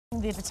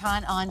The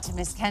baton on to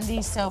Miss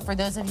Kendi. So for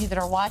those of you that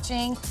are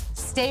watching,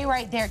 stay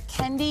right there.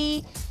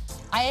 Kendi,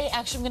 I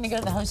actually am going to go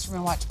to the host room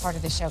and watch part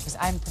of the show because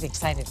I'm pretty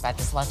excited about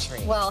this luxury.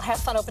 Well, have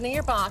fun opening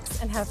your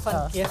box and have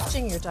fun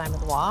gifting your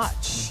diamond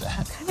watch.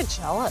 I'm kind of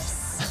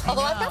jealous.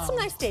 Although I've got some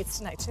nice dates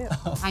tonight, too.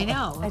 I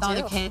know. With all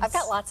the kids. I've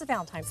got lots of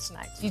Valentine's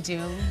tonight. You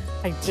do?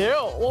 I do.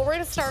 Well, we're going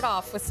to start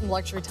off with some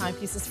luxury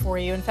timepieces for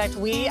you. In fact,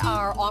 we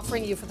are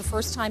offering you for the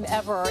first time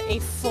ever a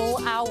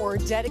full hour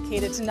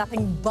dedicated to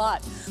nothing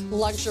but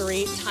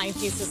luxury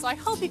timepieces. So I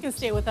hope you can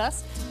stay with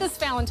us this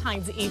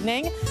Valentine's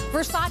evening.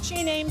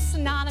 Versace name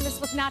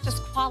synonymous with not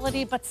just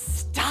quality but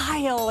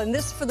style. And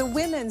this for the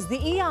women's, the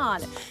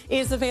Eon,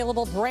 is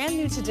available brand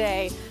new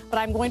today. But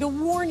I'm going to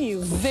warn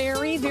you,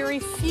 very, very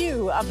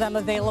few of them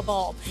available.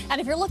 And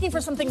if you're looking for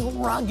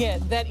something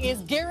rugged that is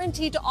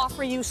guaranteed to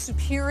offer you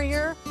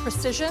superior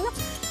precision,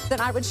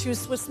 then I would choose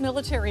Swiss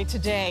Military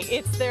today.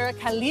 It's their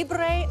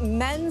Calibre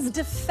Men's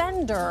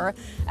Defender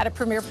at a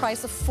premier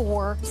price of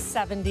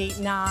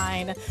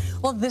 $479.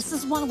 Well, this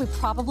is one we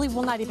probably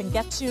will not even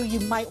get to.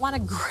 You might want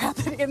to grab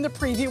it in the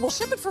preview. We'll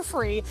ship it for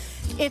free.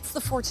 It's the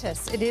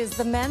Fortis. It is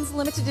the men's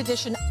limited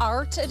edition,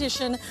 art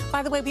edition.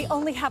 By the way, we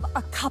only have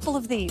a couple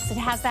of these. It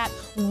has that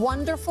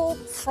wonderful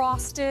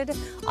frosted,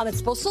 it's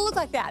supposed to look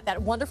like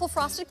that wonderful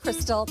frosted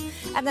crystal,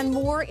 and then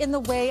more in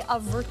the way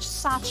of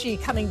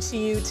Versace coming to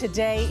you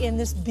today in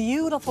this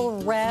beautiful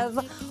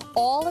Rev.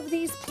 All of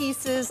these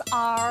pieces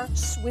are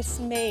Swiss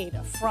made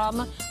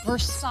from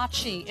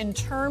Versace in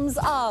terms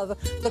of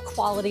the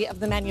quality of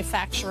the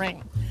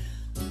manufacturing.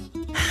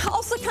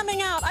 Also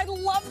coming out, I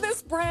love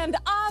this brand,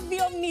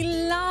 Avio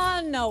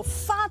Milano,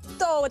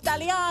 Fatto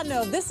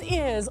Italiano. This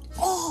is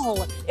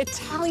all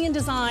Italian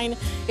design.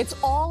 It's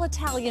all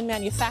Italian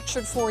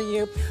manufactured for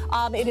you.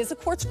 It is a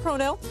quartz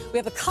chrono. We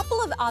have a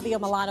couple of Avio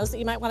Milanos that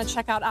you might want to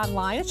check out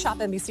online at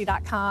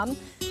ShopNBC.com.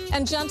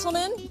 And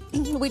gentlemen,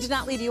 we did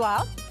not leave you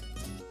out.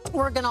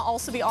 We're going to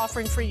also be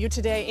offering for you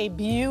today a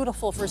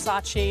beautiful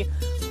Versace.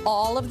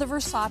 All of the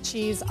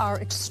Versaces are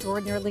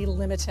extraordinarily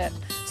limited.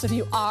 So if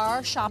you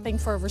are shopping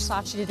for a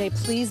Versace today,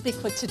 please be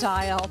quick to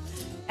dial.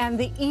 And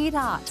the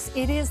EDOX,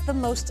 it is the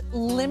most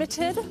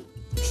limited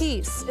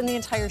piece in the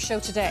entire show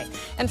today.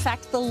 In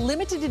fact, the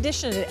limited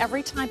edition at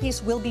every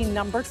timepiece will be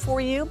numbered for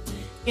you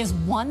is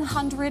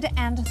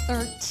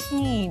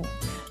 113.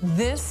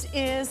 This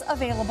is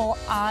available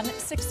on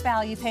 6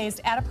 value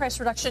pays at a price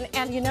reduction.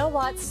 And you know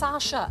what?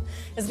 Sasha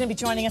is going to be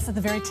joining us at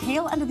the very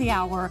tail end of the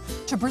hour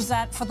to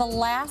present for the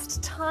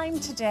last time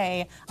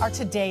today our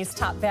today's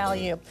top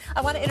value.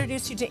 I want to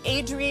introduce you to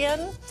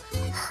Adrian,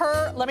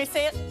 let me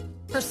say it,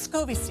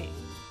 Herscovici.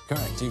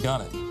 Correct, you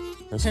got it.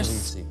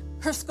 Herscovici.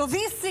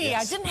 Herscovici.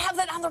 Yes. I didn't have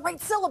that on the right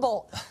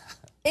syllable.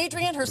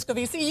 Adrian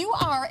Herscovici, you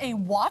are a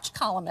watch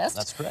columnist.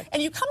 That's correct.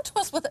 And you come to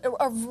us with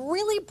a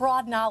really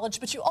broad knowledge,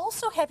 but you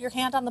also have your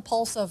hand on the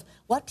pulse of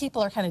what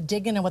people are kind of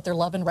digging and what they're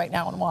loving right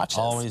now in watches.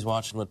 Always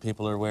watching what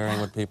people are wearing,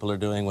 what people are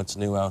doing, what's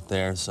new out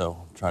there, so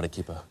try to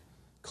keep a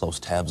close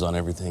tabs on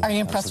everything. Are you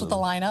impressed with the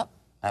lineup?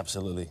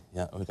 Absolutely.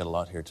 Yeah, we've got a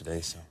lot here today,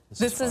 so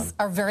this is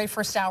our very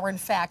first hour, in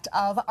fact,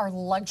 of our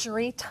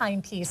luxury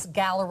timepiece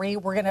gallery.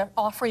 We're going to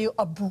offer you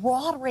a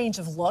broad range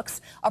of looks,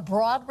 a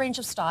broad range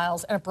of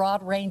styles, and a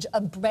broad range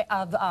of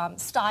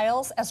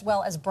styles as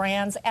well as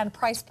brands and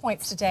price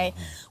points today.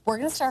 We're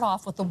going to start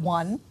off with the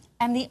one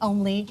and the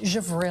only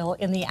Gevril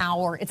in the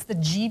hour. It's the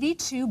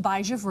GV2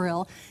 by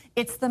Gevril.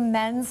 It's the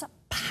men's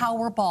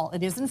Powerball.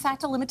 It is, in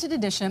fact, a limited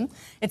edition.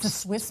 It's a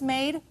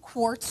Swiss-made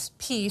quartz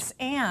piece,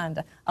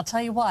 and I'll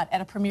tell you what,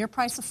 at a premier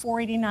price of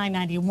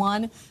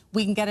 $489.91,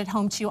 we can get it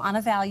home to you on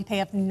a value pay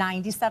of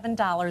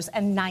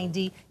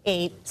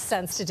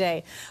 $97.98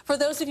 today. For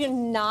those of you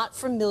not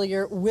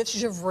familiar with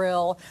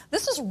Gevril,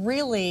 this is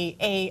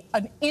really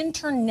an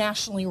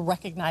internationally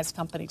recognized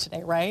company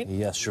today, right?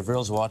 Yes,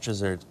 Gevril's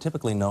watches are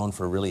typically known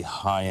for really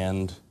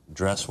high-end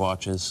dress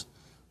watches.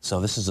 So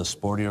this is a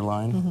sportier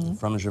line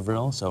from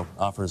Gevril, so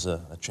offers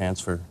a chance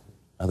for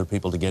other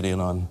people to get in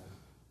on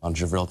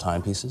Gevril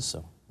timepieces.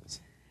 So,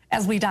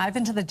 as we dive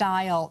into the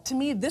dial, to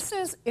me,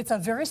 it's a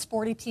very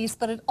sporty piece,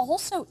 but it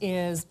also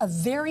is a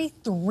very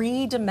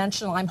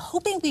three-dimensional. I'm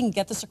hoping we can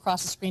get this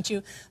across the screen to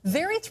you.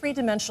 Very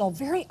three-dimensional,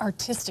 very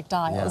artistic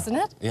dial, isn't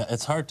it? Yeah,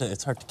 it's hard to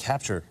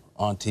capture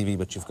on TV,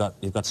 but you've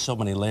got so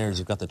many layers.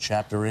 You've got the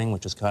chapter ring,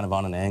 which is kind of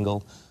on an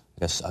angle,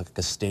 like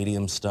a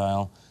stadium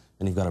style.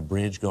 And you've got a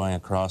bridge going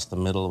across the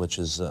middle, which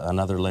is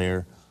another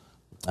layer,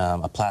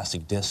 a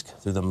plastic disc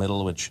through the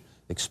middle, which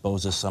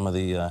exposes some of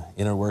the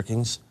inner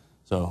workings.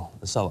 So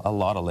it's a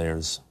lot of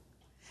layers.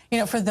 You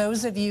know, for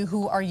those of you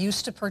who are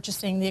used to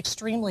purchasing the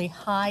extremely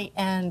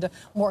high-end,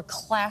 more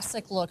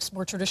classic looks,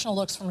 more traditional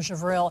looks from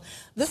Gevril,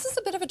 this is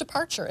a bit of a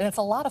departure, and it's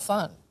a lot of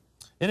fun.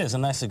 It is,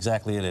 and that's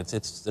exactly it.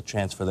 It's the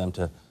chance for them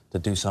to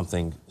do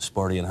something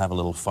sporty and have a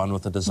little fun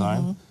with the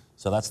design.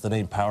 So that's the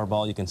name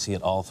Powerball. You can see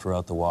it all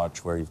throughout the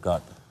watch, where you've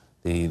got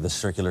the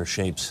circular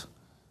shapes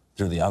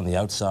on the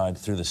outside,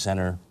 through the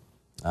center,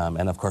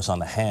 and of course on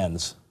the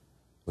hands,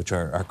 which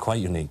are quite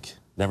unique.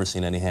 Never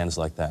seen any hands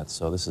like that.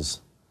 So this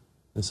is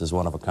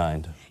one of a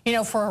kind. You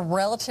know, for a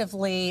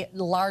relatively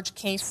large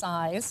case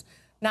size,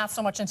 Not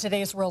so much in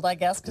today's world, I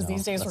guess, because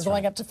these days we're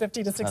going up to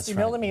 50 to 60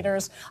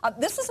 millimeters.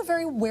 This is a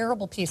very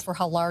wearable piece for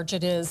how large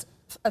it is,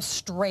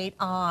 straight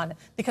on,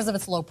 because of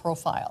its low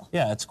profile.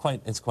 Yeah, it's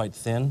quite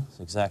thin.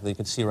 Exactly, you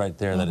can see right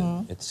there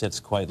that it sits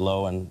quite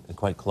low and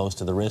quite close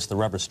to the wrist. The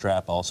rubber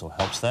strap also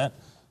helps that,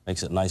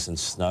 makes it nice and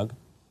snug.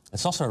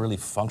 It's also a really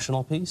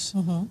functional piece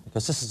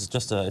because this is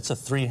just it's a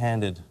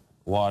three-handed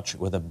watch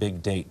with a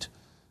big date.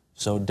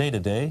 So day to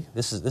day,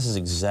 this is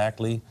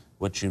exactly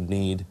what you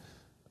need.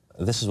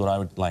 This is what I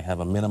would like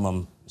have a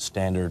minimum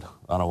standard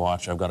on a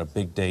watch. I've got a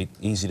big date,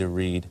 easy to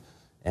read,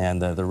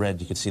 and the red,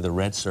 you can see the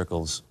red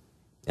circles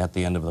at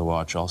the end of the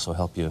watch also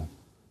help you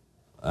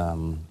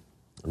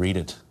read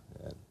it.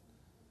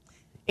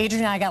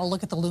 Adrian and I got to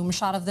look at the loom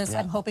shot of this. Yeah.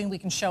 I'm hoping we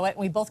can show it.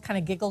 We both kind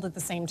of giggled at the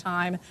same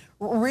time.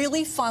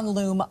 Really fun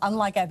loom,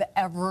 unlike I've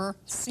ever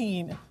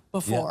seen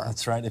before. Yeah,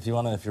 that's right. If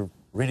you're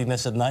reading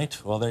this at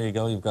night, well, there you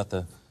go. You've got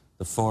the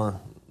four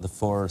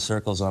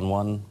circles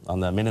on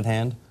the minute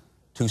hand,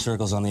 2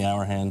 circles on the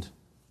hour hand,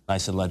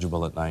 nice and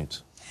legible at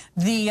night.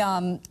 The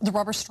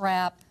rubber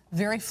strap,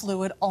 very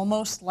fluid,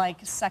 almost like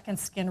second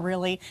skin,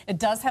 really. It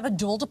does have a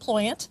dual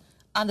deployant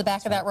on the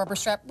back of that rubber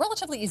strap.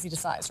 Relatively easy to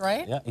size,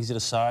 right? Yeah, easy to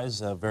size,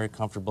 very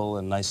comfortable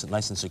and nice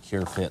and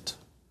secure fit.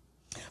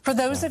 For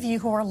those of you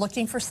who are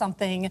looking for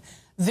something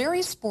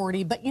very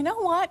sporty, but you know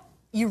what?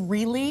 You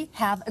really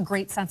have a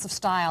great sense of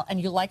style, and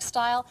you like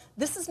style,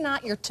 this is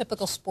not your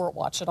typical sport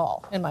watch at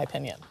all, in my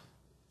opinion.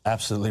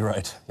 Absolutely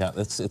right. Yeah,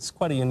 it's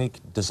quite a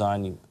unique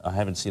design. I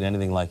haven't seen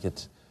anything like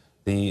it.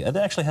 It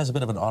actually has a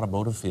bit of an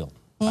automotive feel,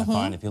 I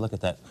find. If you look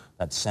at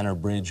that center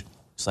bridge,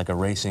 it's like a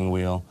racing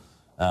wheel.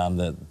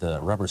 The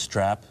rubber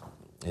strap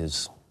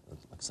looks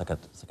like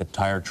a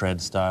tire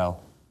tread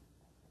style.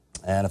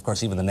 And of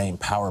course, even the name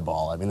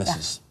Powerball. I mean,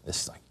 this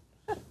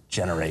like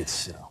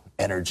generates,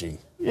 energy.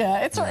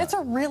 Yeah, it's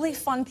a really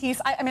fun piece.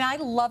 I mean, I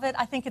love it.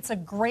 I think it's a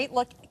great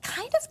look.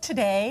 Kind of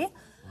today,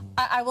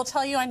 I will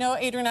tell you, I know,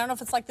 Adrian, I don't know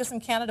if it's like this in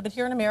Canada, but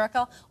here in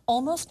America,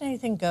 almost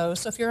anything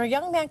goes. So if you're a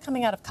young man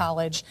coming out of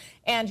college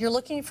and you're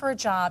looking for a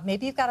job,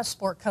 maybe you've got a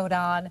sport coat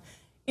on,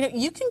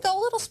 you can go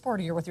a little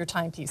sportier with your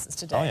timepieces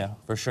today. Oh yeah,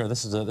 for sure.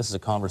 This is a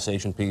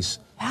conversation piece.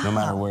 Yeah. No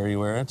matter where you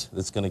wear it,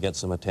 it's going to get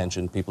some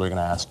attention. People are going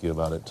to ask you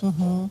about it.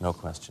 No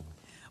question.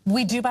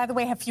 We do, by the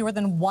way, have fewer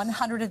than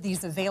 100 of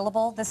these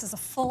available. This is a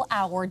full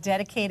hour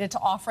dedicated to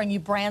offering you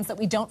brands that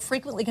we don't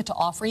frequently get to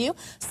offer you.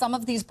 Some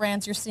of these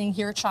brands you're seeing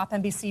here at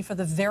ShopNBC for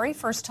the very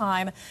first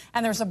time.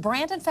 And there's a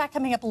brand, in fact,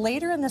 coming up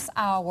later in this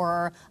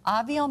hour,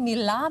 Avio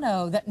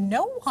Milano, that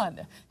no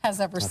one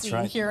has ever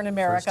seen here in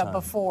America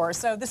before.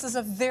 So this is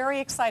a very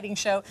exciting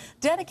show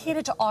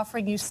dedicated to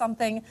offering you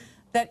something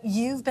that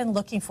you've been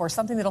looking for,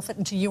 something that'll fit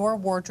into your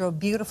wardrobe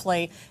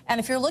beautifully.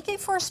 And if you're looking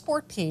for a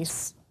sport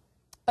piece,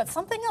 but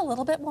something a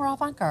little bit more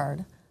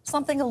avant-garde,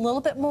 something a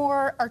little bit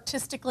more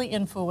artistically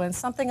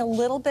influenced, something a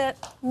little bit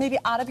maybe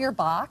out of your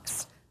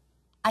box,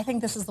 I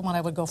think this is the one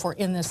I would go for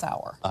in this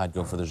hour. I'd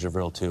go for the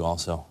Gevril too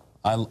also.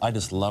 I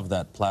just love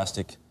that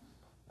plastic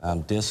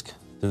disc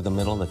through the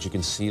middle that you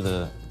can see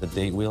the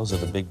date wheels of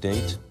the big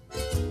date.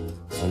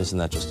 And isn't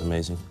that just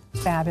amazing?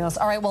 Fabulous.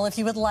 All right, well, if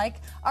you would like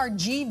our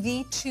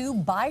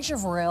GV2 by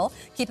Gevril,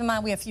 keep in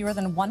mind we have fewer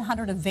than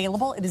 100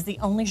 available. It is the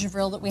only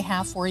Gevril that we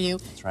have for you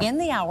in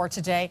the hour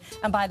today.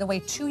 And by the way,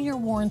 2-year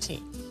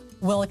warranty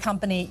will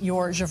accompany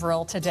your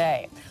Gevril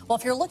today. Well,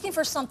 if you're looking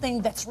for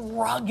something that's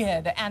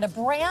rugged and a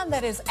brand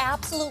that is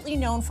absolutely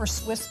known for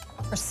Swiss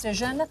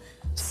precision,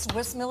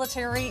 Swiss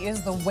Military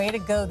is the way to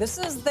go. This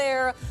is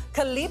their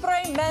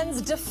Calibre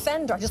Men's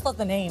Defender. I just love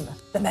the name,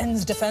 the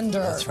Men's Defender.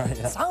 That's right.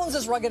 Yeah. It sounds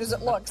as rugged as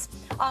it looks.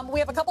 We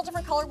have a couple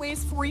different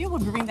colorways for you. We'll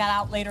bring that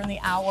out later in the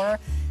hour.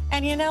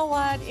 And you know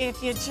what?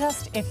 If you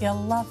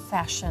love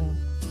fashion,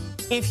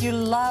 if you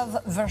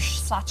love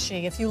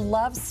Versace, if you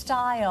love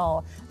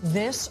style,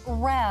 this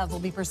Rev will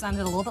be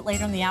presented a little bit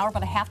later in the hour,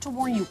 but I have to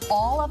warn you,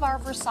 all of our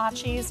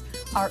Versaces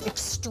are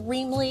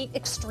extremely,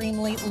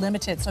 extremely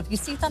limited. So if you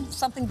see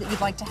something that you'd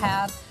like to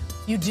have,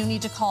 you do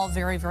need to call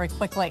very, very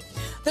quickly.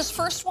 This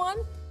first one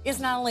is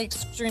not only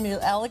extremely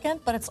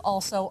elegant, but it's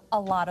also a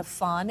lot of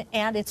fun,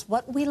 and it's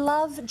what we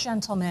love,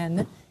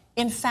 gentlemen,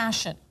 in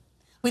fashion.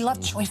 We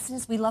love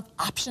choices, we love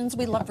options,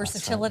 we love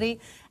versatility,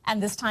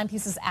 and this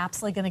timepiece is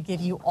absolutely going to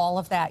give you all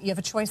of that. You have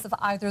a choice of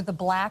either the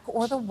black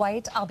or the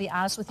white. I'll be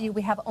honest with you,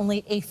 we have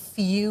only a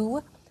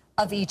few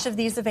of each of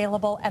these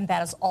available, and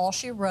that is all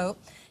she wrote.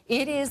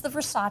 It is the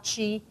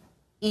Versace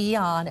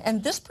Eon,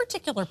 and this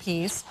particular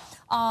piece,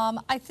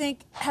 I think,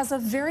 has a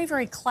very,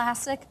 very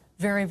classic,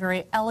 very,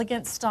 very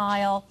elegant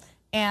style,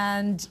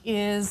 and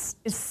is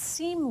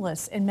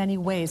seamless in many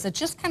ways. It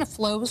just kind of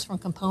flows from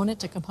component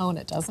to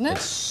component, doesn't it?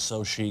 It's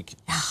so chic,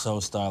 so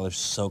stylish,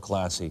 so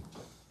classy.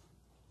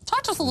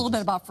 Talk to us a little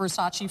bit about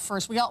Versace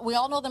first. We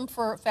all know them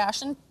for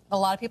fashion. A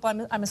lot of people,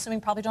 I'm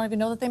assuming, probably don't even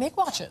know that they make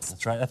watches.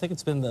 That's right. I think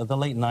it's been the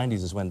late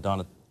 90s is when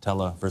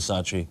Donatella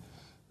Versace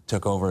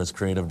took over as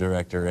creative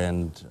director,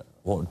 and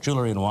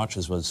jewelry and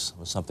watches was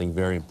something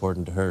very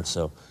important to her.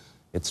 So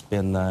it's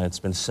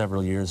been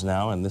several years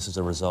now, and this is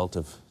a result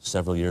of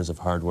several years of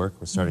hard work.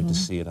 We're starting to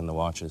see it in the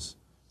watches.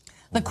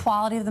 The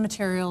quality of the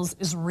materials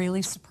is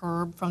really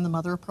superb from the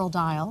mother of pearl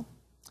dial.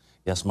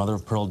 Yes, mother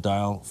of pearl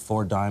dial,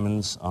 4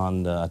 diamonds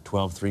on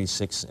 12, 3,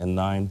 6, and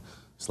 9.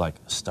 It's like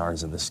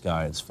stars in the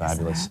sky. It's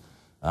fabulous.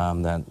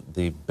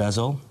 The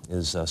bezel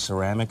is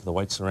ceramic, the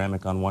white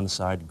ceramic on one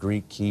side,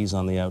 Greek keys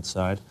on the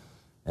outside,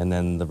 and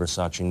then the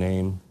Versace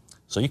name.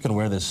 So you can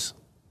wear this.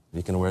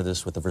 You can wear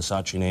this with the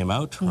Versace name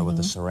out or with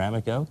the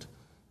ceramic out,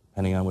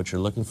 depending on what you're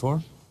looking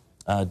for.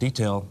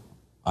 Detail,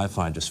 I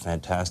find just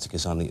fantastic,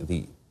 is on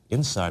the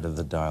inside of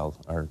the dial,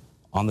 or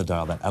on the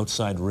dial, that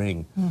outside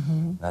ring,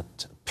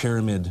 that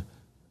pyramid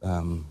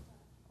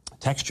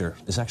texture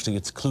is actually,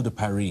 it's clou de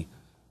Paris,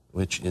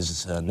 which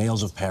is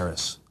nails of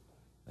Paris,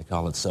 they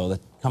call it. So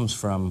that comes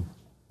from,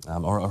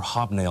 or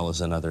hobnail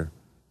is another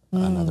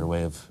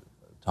way of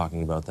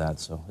talking about that.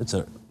 So it's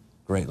a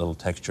great little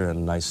texture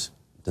and nice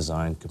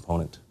design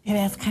component. It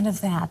has kind of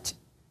that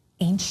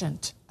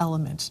ancient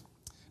element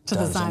to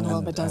the design a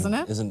little bit, doesn't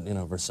it? Isn't,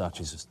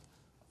 Versace's just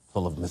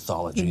full of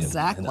mythology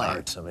and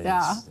art. I mean,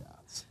 yeah.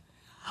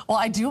 Well,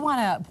 I do want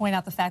to point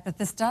out the fact that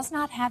this does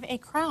not have a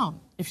crown,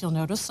 if you'll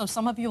notice. So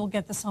some of you will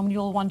get this home and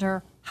you'll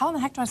wonder, how in the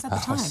heck do I set the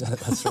time?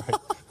 That's right.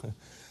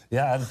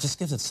 Yeah, it just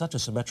gives it such a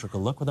symmetrical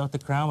look without the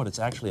crown, but it's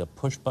actually a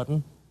push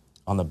button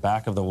on the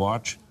back of the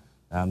watch.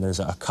 There's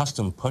a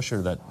custom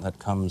pusher that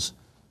comes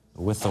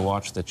with the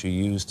watch that you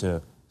use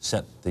to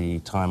set the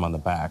time on the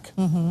back,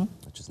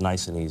 which is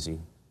nice and easy.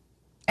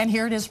 And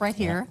here it is right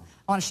here.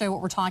 I want to show you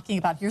what we're talking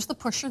about. Here's the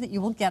pusher that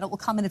you will get. It will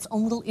come in its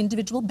own little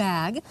individual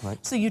bag.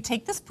 Right. So you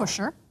take this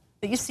pusher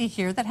that you see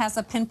here that has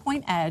a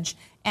pinpoint edge,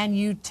 and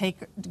you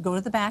go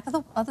to the back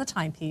of the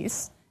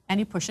timepiece, and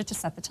you push it to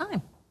set the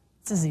time.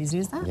 It's as easy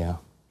as that. Yeah.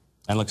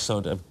 And look,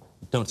 so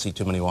don't see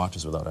too many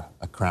watches without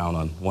a crown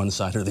on one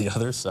side or the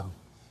other, so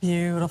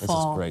beautiful.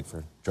 This is great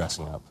for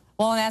dressing up.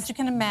 Well, and as you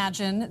can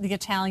imagine, the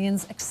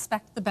Italians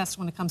expect the best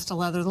when it comes to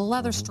leather. The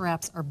leather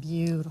straps are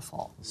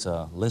beautiful. It's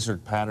a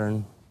lizard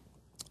pattern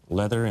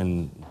leather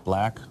in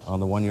black on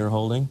the one you're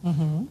holding,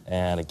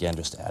 and again,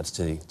 just adds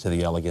to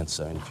the elegance.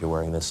 I mean, if you're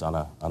wearing this on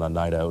a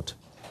night out,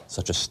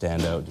 such a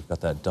standout. You've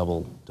got that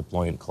double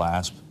deployant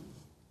clasp.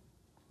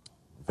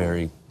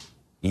 Very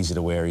easy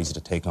to wear, easy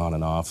to take on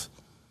and off.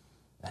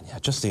 And yeah,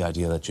 just the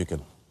idea that you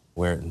can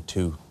wear it in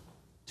two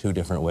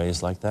different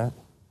ways like that.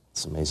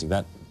 It's amazing.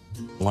 That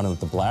one with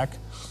the black,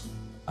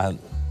 I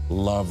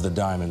love the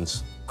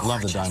diamonds. Gorgeous.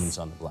 Love the diamonds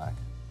on the black.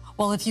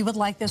 Well, if you would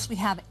like this, we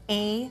have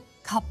a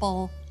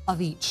couple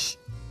of each.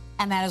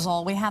 And that is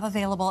all we have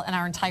available in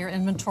our entire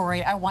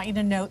inventory. I want you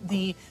to note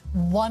the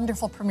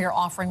wonderful premier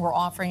offering we're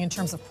offering in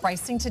terms of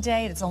pricing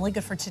today. It's only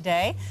good for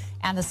today.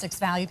 And the 6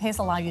 value pays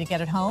allow you to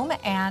get it home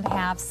and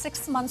have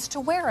 6 months to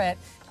wear it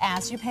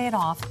as you pay it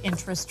off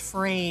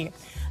interest-free.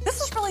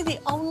 This is really the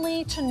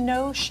only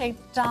to-know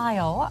shaped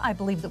dial, I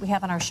believe, that we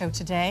have on our show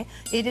today.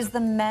 It is the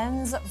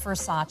men's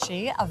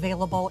Versace,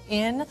 available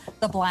in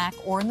the black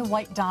or in the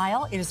white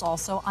dial. It is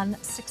also on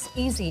 6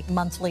 easy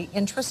monthly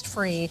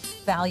interest-free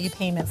value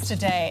payments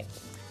today.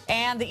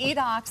 And the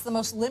Edox, the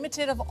most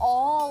limited of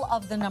all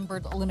of the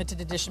numbered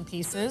limited edition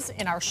pieces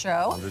in our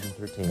show.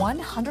 113.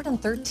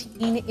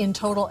 113 in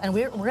total. And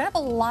we're going to have a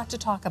lot to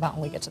talk about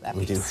when we get to that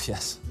piece. We do,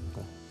 yes.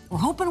 We're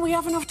hoping we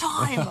have enough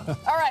time.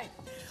 All right.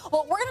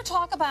 Well, we're going to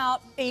talk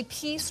about a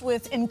piece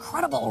with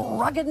incredible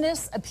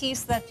ruggedness, a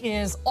piece that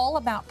is all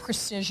about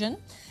precision.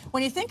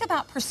 When you think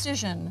about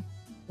precision,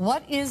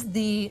 what is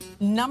the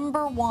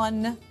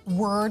 #1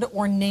 word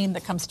or name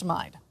that comes to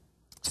mind?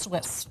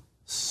 Swiss.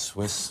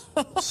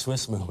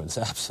 Swiss movements,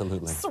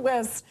 absolutely.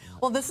 Swiss.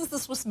 Well, this is the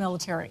Swiss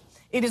military.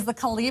 It is the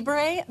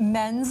Calibre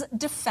Men's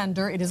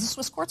Defender. It is a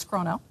Swiss quartz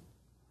chrono.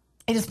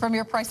 It is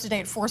premier price today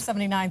at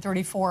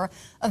 $479.34,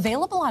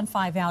 available on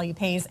 5 value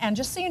pays. And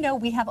just so you know,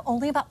 we have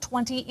only about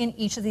 20 in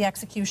each of the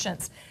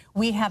executions.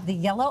 We have the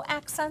yellow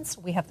accents,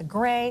 we have the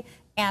gray,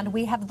 and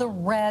we have the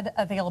red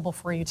available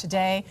for you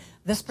today.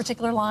 This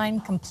particular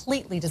line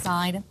completely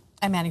designed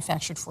and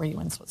manufactured for you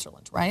in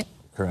Switzerland, right?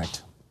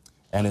 Correct.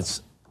 And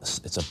it's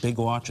a big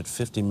watch at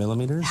 50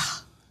 millimeters,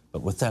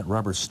 but with that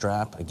rubber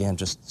strap, again,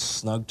 just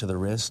snug to the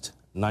wrist,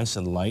 nice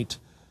and light,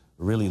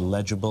 really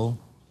legible,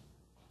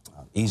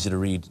 easy to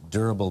read,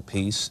 durable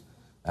piece.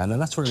 And then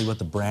that's really what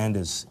the brand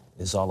is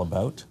all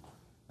about.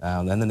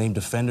 And the name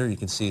Defender, you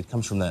can see it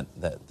comes from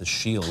the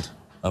shield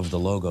of the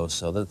logo.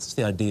 So that's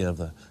the idea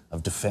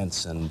of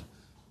defense and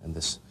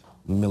this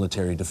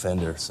military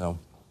defender. So,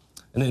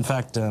 and in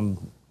fact,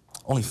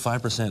 only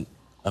 5%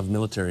 of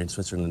military in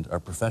Switzerland are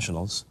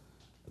professionals.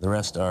 The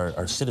rest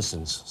are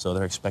citizens, so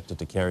they're expected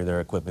to carry their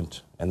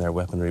equipment and their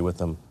weaponry with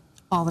them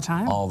all the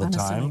time. All the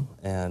time,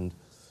 and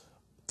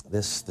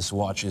this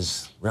watch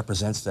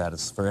represents that.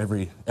 It's for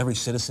every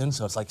citizen,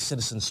 so it's like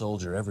citizen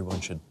soldier.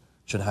 Everyone should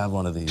have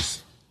one of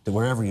these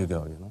wherever you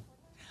go. You know.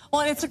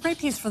 Well, it's a great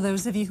piece for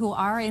those of you who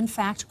are, in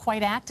fact,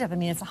 quite active. I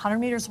mean, it's 100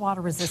 meters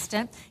water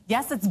resistant.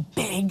 Yes, it's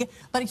big,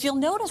 but if you'll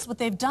notice what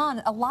they've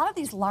done, a lot of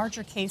these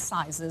larger case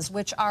sizes,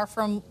 which are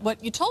from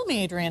what you told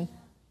me, Adrian,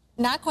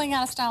 not going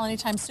out of style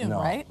anytime soon,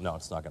 right? No,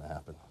 it's not going to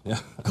happen. Yeah.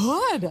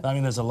 Good. I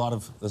mean, there's a lot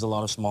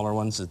of smaller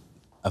ones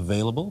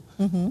available,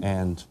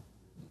 and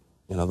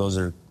you know those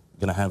are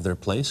going to have their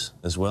place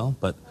as well,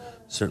 but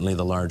certainly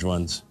the large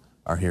ones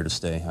are here to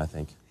stay, I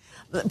think.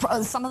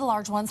 Some of the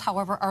large ones,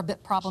 however, are a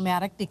bit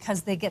problematic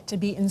because they get to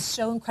be in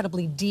so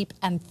incredibly deep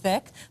and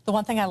thick. The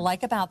one thing I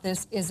like about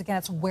this is, again,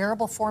 it's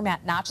wearable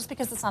format, not just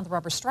because it's on the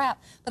rubber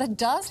strap, but it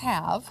does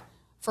have,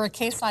 for a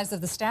case size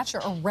of the stature,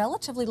 a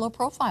relatively low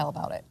profile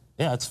about it.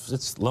 Yeah,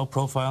 it's low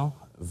profile,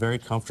 very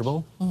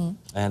comfortable,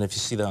 and if you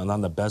see that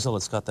on the bezel,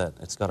 it's got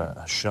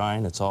a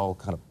shine. It's all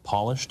kind of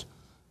polished,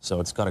 so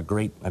it's got a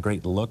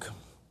great look.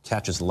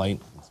 Catches light,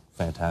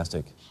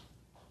 fantastic.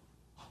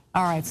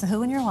 All right, so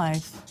who in your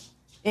life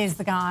is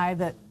the guy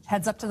that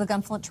heads up to the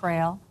Gunflint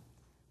Trail,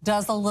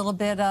 does a little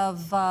bit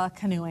of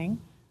canoeing,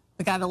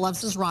 the guy that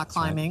loves his rock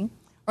climbing,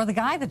 or the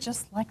guy that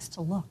just likes to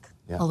look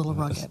a little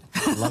rugged?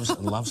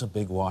 loves a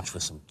big watch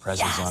with some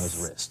presents on his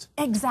wrist.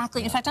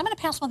 Exactly. In fact, I'm going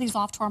to pass one of these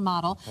off to our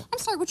model. I'm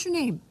sorry, what's your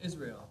name?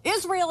 Israel.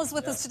 Israel is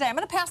with us today. I'm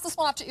going to pass this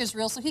one off to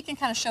Israel so he can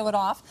kind of show it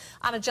off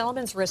on a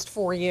gentleman's wrist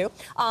for you.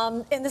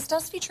 And this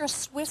does feature a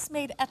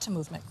Swiss-made ETA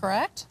movement,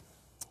 correct?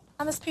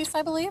 On this piece,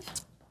 I believe?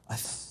 I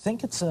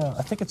think it's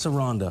a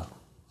Ronda.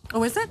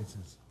 Oh, is it?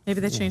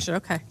 Maybe they changed it.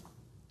 Okay.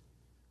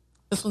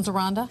 This one's a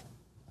Ronda?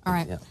 All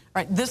right. Yeah. All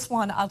right. This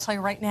one, I'll tell you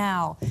right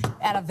now,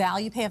 at a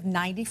value pay of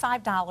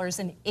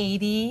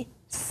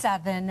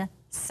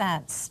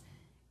 $95.87,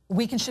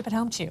 we can ship it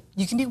home to you.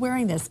 You can be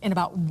wearing this in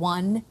about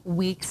 1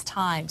 week's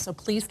time. So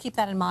please keep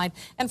that in mind.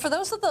 And for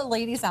those of the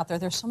ladies out there,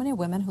 there's so many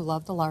women who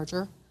love the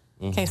larger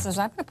cases.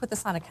 I'm going to put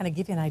this on to kind of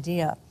give you an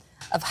idea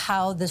of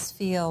how this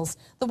feels.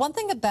 The one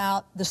thing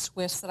about the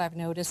Swiss that I've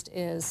noticed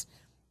is,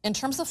 in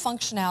terms of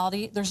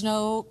functionality, there's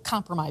no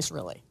compromise,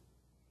 really.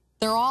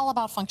 They're all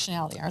about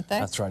functionality, aren't they?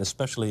 That's right,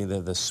 especially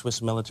the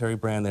Swiss military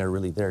brand.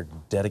 They're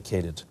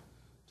dedicated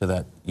to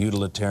that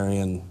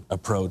utilitarian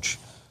approach,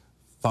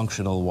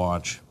 functional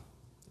watch,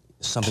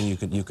 something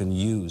you can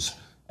use.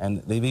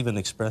 And they've even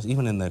expressed,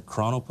 even in the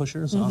chrono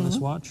pushers on this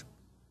watch,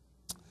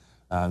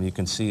 you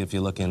can see if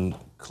you look in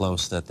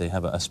close that they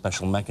have a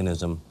special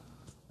mechanism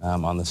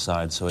on the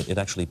side, so it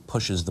actually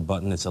pushes the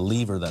button. It's a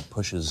lever that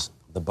pushes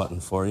the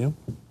button for you.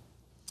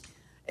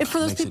 And for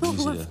those Makes people it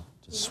easy who have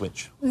to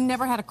switch.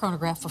 never had a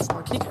chronograph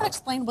before, can you kind of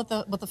explain what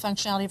the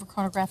functionality of a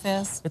chronograph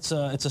is? It's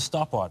a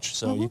stopwatch,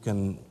 so you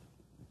can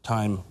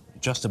time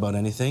just about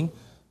anything.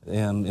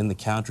 In the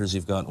counters,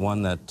 you've got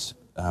one that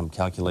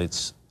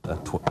calculates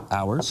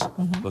hours,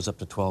 goes up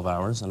to 12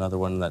 hours. Another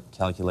one that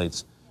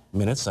calculates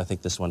minutes. I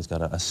think this one's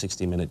got a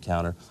 60-minute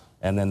counter.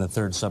 And then the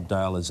third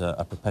sub-dial is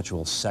a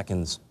perpetual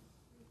seconds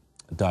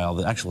dial.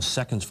 The actual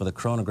seconds for the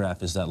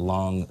chronograph is that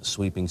long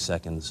sweeping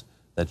seconds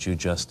that you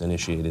just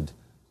initiated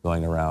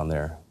going around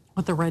there.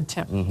 With the red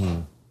tip.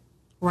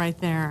 Right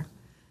there.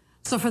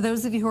 So for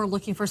those of you who are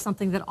looking for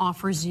something that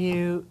offers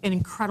you an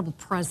incredible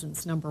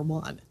presence, number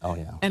one. Oh,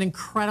 yeah. An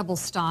incredible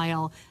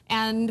style.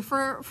 And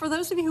for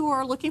those of you who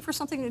are looking for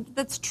something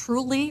that's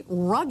truly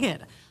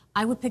rugged,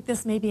 I would pick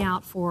this maybe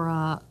out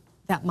for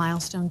that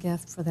milestone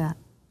gift, for that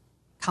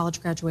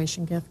college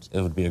graduation gift.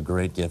 It would be a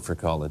great gift for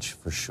college,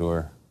 for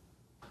sure.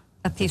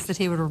 A piece that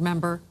he would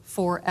remember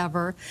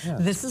forever. Yeah.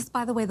 This is,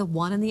 by the way, the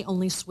one and the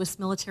only Swiss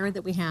military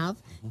that we have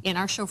in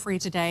our show for you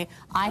today.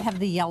 I have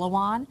the yellow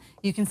on.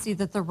 You can see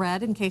that the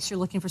red, in case you're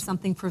looking for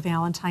something for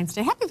Valentine's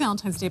Day. Happy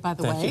Valentine's Day, by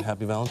the way. Thank you.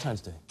 Happy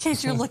Valentine's Day. In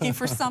case you're looking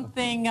for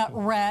something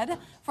red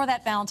for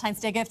that Valentine's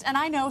Day gift. And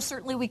I know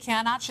certainly we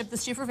cannot ship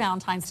this to you for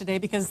Valentine's today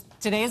because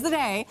today is the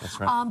day. That's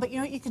right. But you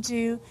know what you could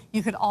do?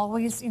 You could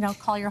always,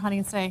 call your honey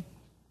and say,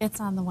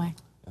 it's on the way.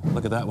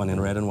 Look at that one in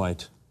red and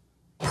white.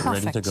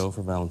 Perfect. Ready to go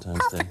for Valentine's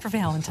Day. Perfect for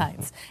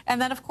Valentine's.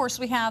 And then, of course,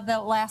 we have the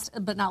last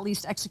but not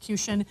least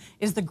execution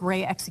is the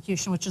gray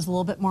execution, which is a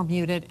little bit more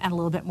muted and a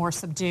little bit more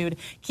subdued.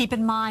 Keep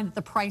in mind that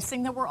the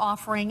pricing that we're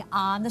offering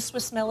on the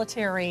Swiss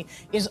military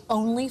is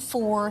only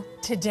for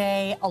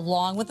today,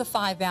 along with the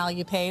 5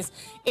 value pays.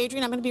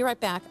 Adrian, I'm going to be right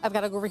back. I've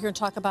got to go over here and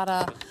talk about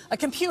a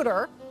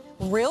computer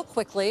real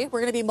quickly.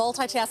 We're going to be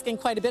multitasking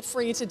quite a bit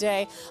for you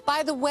today.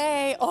 By the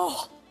way,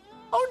 oh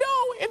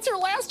no, it's your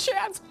last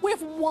chance. We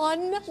have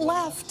one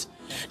left.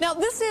 Now,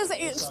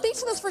 speak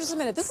to this for just a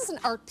minute. This is an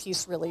art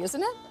piece, really, isn't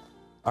it?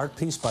 Art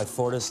piece by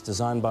Fortis,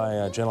 designed by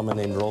a gentleman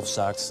named Rolf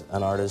Sachs,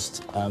 an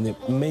artist. The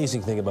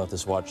amazing thing about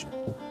this watch,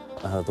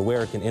 the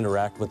wearer can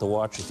interact with the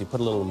watch. If you put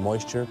a little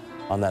moisture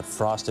on that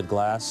frosted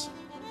glass,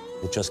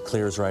 it just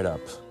clears right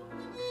up.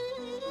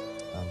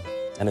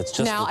 And it's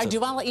just... Now, I do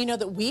want to let you know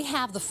that we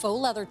have the faux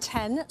leather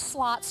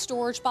 10-slot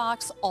storage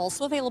box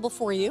also available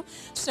for you.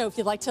 So if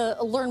you'd like to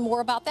learn more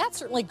about that,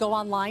 certainly go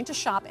online to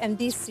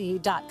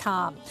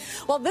ShopNBC.com.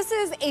 Well, this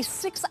is a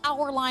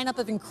 6-hour lineup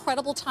of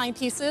incredible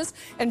timepieces.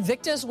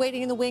 Invicta is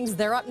waiting in the wings.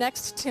 They're up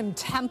next. Tim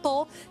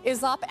Temple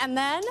is up. And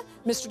then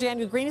Mr.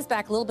 Daniel Green is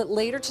back a little bit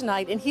later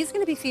tonight, and he's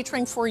going to be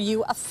featuring for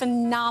you a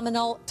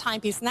phenomenal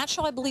timepiece. And that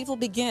show, I believe, will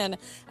begin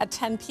at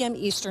 10 p.m.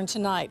 Eastern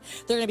tonight.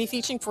 They're going to be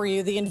featuring for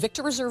you the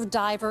Invicta Reserve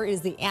Diver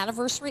is the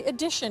anniversary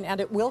edition, and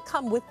it will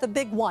come with the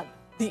big one,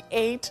 the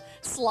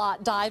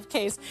 8-slot dive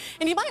case.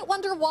 And you might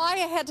wonder why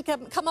I had to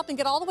come up and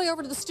get all the way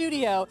over to the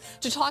studio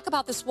to talk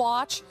about this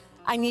watch.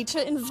 I need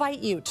to invite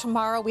you.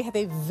 Tomorrow we have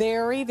a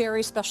very,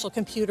 very special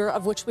computer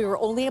of which we were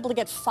only able to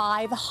get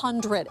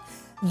 500.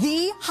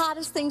 The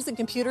hottest things in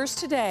computers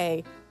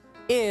today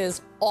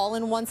is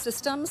all-in-one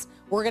systems.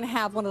 We're going to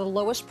have one of the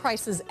lowest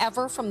prices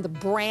ever from the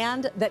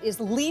brand that is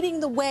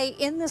leading the way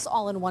in this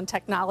all-in-one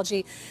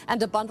technology,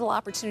 and a bundle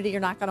opportunity you're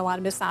not going to want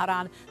to miss out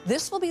on.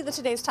 This will be the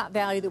Today's Top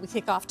Value that we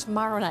kick off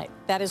tomorrow night.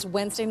 That is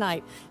Wednesday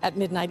night at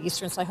midnight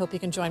Eastern, so I hope you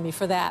can join me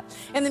for that.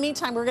 In the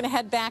meantime, we're going to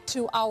head back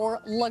to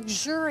our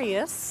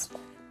luxurious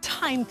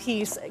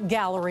Timepiece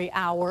Gallery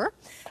Hour,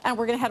 and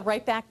we're going to head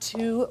right back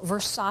to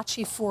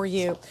Versace for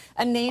you,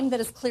 a name that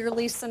is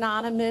clearly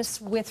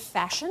synonymous with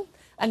fashion,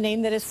 a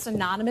name that is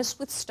synonymous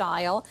with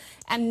style,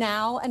 and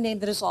now a name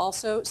that is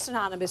also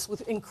synonymous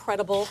with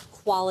incredible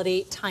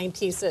quality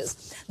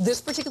timepieces.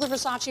 This particular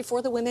Versace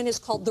for the women is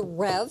called the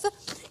Rev.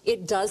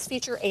 It does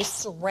feature a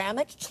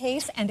ceramic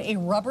case and a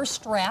rubber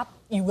strap.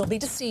 You will be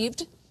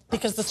deceived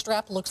because the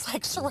strap looks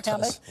like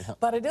ceramic,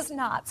 but it is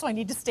not. So I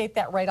need to state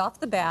that right off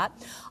the bat.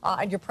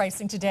 And your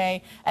pricing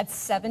today at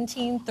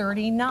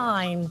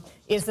 $1739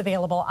 is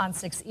available on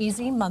 6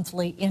 easy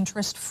monthly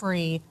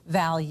interest-free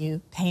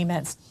value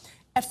payments.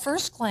 At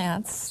first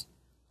glance,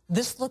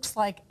 this looks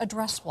like a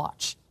dress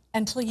watch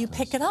until you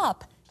pick it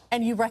up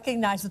and you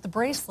recognize that the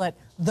bracelet,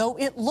 though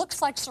it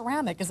looks like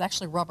ceramic, is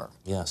actually rubber.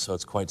 Yeah, so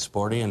it's quite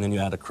sporty, and then you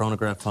add a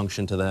chronograph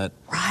function to that.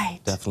 Right.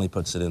 Definitely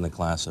puts it in the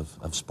class of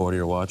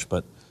sportier watch,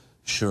 but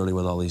surely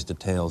with all these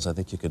details, I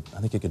think you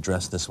could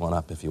dress this one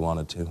up if you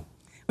wanted to.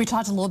 We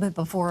talked a little bit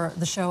before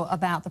the show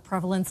about the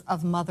prevalence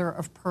of mother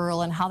of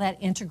pearl and how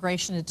that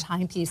integration into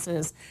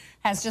timepieces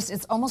has just,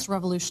 it's almost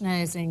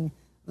revolutionizing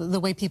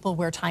the way people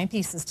wear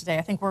timepieces today.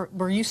 I think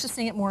we're used to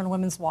seeing it more in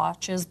women's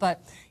watches,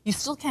 but you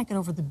still can't get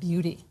over the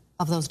beauty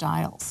of those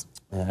dials.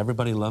 Yeah,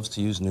 everybody loves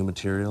to use new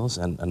materials,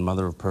 and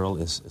mother of pearl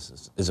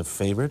is a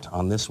favorite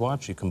on this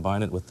watch. You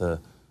combine it with the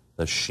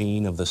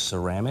sheen of the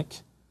ceramic,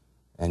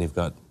 and you've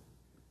got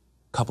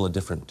a couple of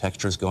different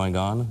textures going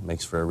on.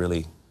 Makes for a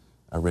really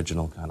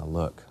original kind of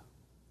look.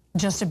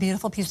 Just a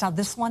beautiful piece. Now,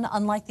 this one,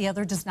 unlike the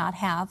other, does not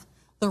have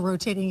the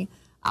rotating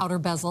outer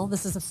bezel.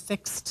 This is a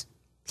fixed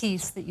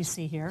piece that you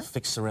see here.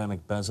 Fixed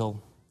ceramic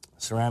bezel.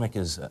 Ceramic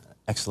is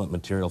excellent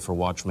material for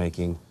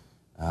watchmaking.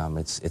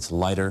 It's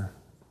lighter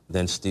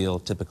than steel,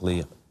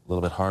 typically a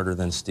little bit harder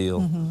than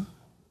steel.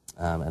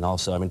 And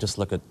also, I mean, just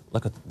look at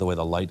the way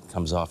the light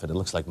comes off it. It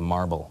looks like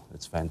marble.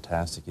 It's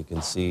fantastic. You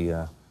can see,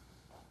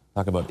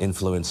 talk about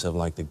influence of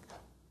like the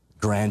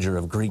grandeur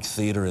of Greek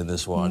theater in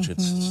this watch.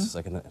 It's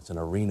like it's an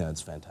arena.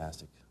 It's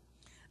fantastic.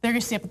 There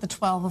you see up at the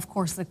 12, of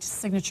course, the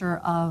signature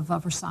of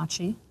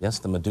Versace. Yes,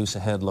 the Medusa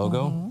head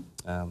logo.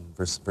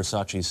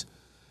 Versace's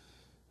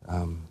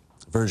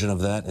version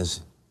of that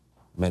is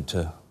meant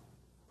to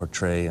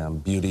portray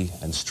beauty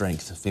and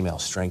strength, female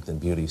strength and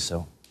beauty.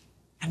 So.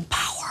 And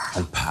power.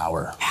 And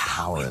power. Yeah,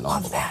 power in all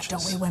the watches. We love that,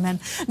 don't we, women?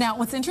 Now,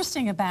 what's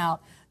interesting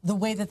about the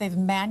way that they've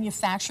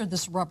manufactured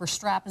this rubber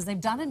strap is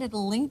they've done it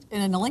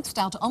in a link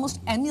style to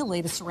almost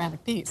emulate a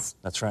ceramic piece.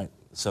 That's right.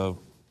 So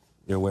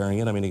you're wearing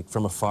it. I mean,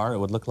 from afar, it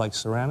would look like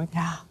ceramic.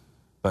 Yeah.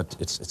 But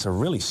it's a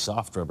really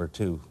soft rubber,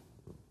 too.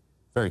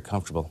 Very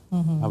comfortable.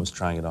 I was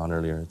trying it on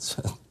earlier. It's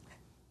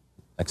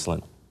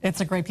excellent. It's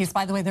a great piece.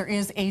 By the way, there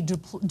is a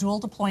dual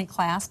deployment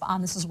clasp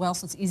on this as well,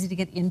 so it's easy to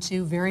get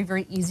into, very,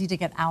 very easy to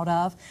get out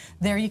of.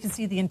 There you can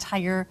see the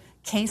entire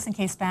case and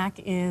case back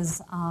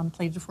is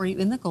plated for you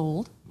in the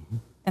gold,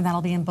 and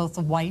that'll be in both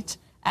the white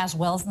as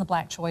well as in the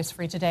black choice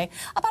for you today.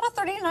 About a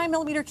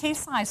 39mm case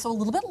size, so a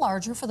little bit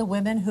larger for the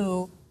women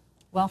who,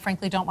 well,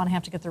 frankly, don't want to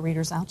have to get their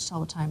readers out to tell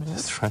what time it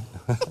is. That's right.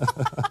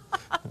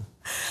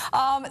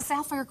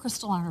 Sapphire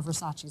crystal on our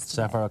Versace's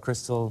today. Sapphire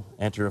crystal,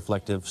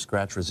 anti-reflective,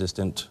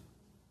 scratch-resistant.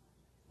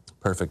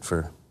 Perfect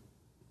for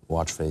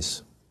watch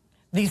face.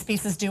 These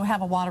pieces do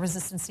have a water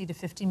resistancy to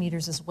 50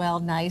 meters as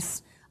well.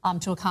 Nice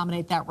to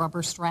accommodate that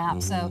rubber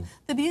strap. So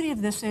the beauty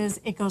of this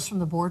is it goes from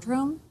the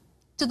boardroom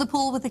to the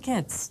pool with the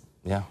kids.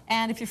 Yeah.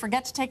 And if you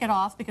forget to take it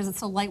off because it's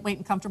so lightweight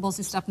and comfortable as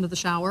you step into the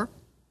shower,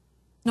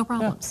 no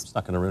problems. Yeah, it's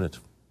not going to ruin it.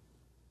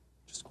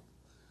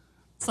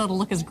 So it'll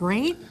look as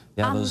great.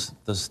 Yeah, those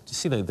you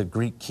see the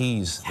Greek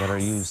keys that are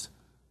used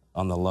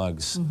on the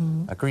lugs.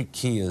 A Greek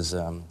key is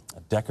a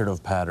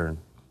decorative pattern.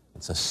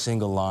 It's a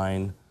single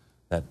line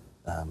that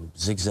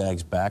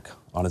zigzags back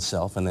on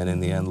itself and then in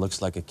the end looks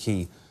like a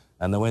key.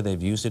 And the way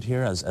they've used it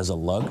here as a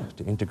lug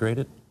to integrate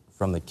it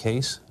from the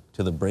case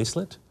to the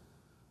bracelet,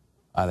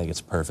 I think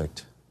it's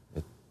perfect.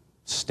 It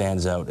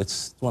stands out.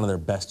 It's one of their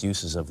best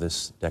uses of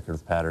this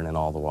decorative pattern in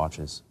all the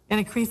watches. And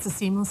it creates a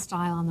seamless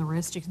style on the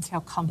wrist. You can see how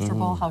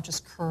comfortable, how it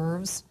just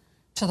curves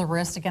to the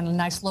wrist. Again, a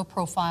nice low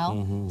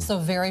profile. So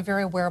very,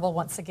 very wearable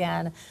once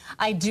again.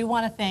 I do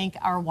want to thank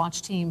our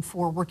watch team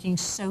for working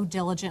so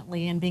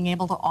diligently and being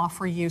able to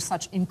offer you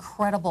such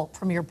incredible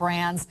premier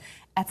brands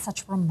at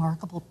such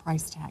remarkable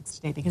price tags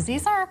today, because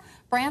these are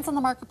brands on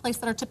the marketplace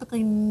that are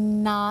typically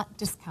not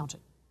discounted.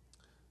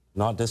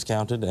 Not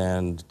discounted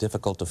and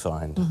difficult to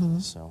find.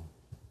 So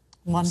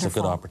Wonderful. it's a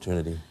good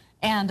opportunity.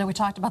 And we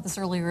talked about this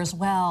earlier as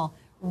well.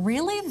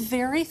 really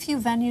very few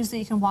venues that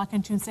you can walk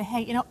into and say,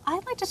 hey, you know,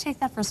 I'd like to take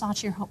that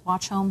Versace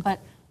watch home, but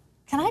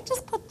can I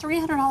just put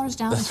 $300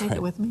 down and take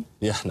it with me?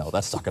 Yeah, no,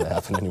 that's not going to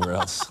happen anywhere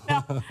else.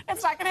 No,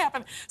 it's not going to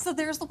happen. So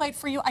there's the white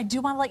for you. I do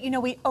want to let you know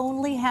we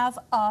only have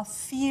a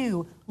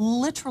few,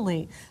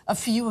 literally a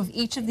few of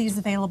each of these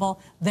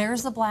available.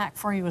 There's the black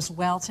for you as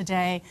well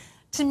today.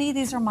 To me,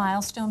 these are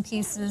milestone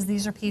pieces.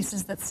 These are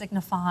pieces that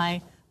signify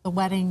the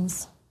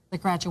weddings, the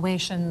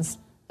graduations,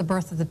 the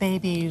birth of the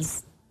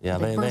babies. Yeah,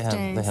 the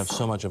they have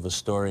so much of a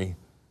story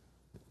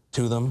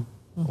to them.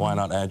 Why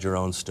not add your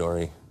own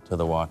story to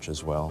the watch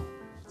as well?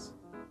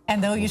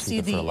 And though you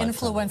see the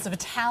influence of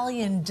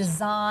Italian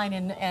design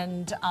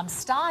and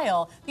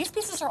style, these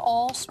pieces are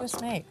all Swiss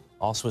made.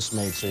 All Swiss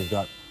made. So you've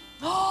got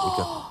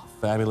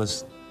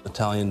fabulous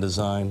Italian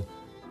design,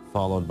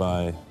 followed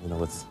by, you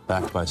know,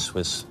 backed by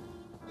Swiss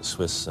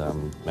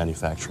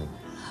manufacturing.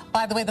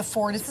 By the way, the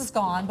Fortis is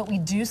gone, but we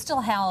do still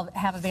have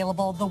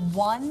available the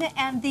one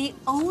and the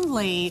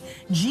only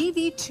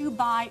GV2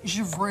 by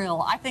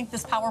Gevril. I think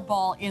this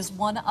Powerball is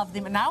one of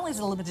them. Not only is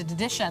it a limited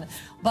edition,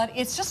 but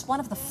it's just one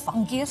of the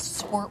funkiest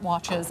sport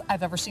watches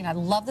I've ever seen. I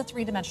love the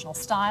three-dimensional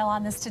style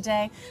on this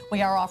today.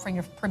 We are offering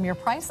your premier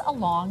price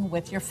along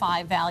with your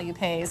 5 value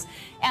pays.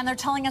 And they're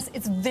telling us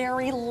it's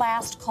very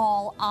last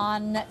call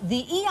on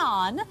the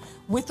Eon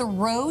with the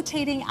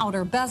rotating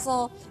outer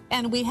bezel,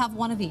 and we have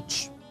one of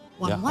each.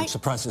 Yeah, I'm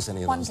surprised there's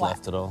any of those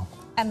left at all.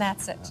 And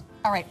that's it. Yeah.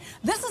 All right.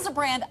 This is a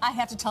brand, I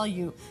have to tell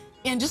you,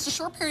 in just a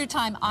short period of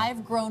time,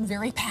 I've grown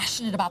very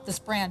passionate about this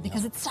brand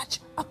because it's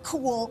such a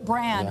cool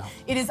brand. Yeah.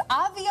 It is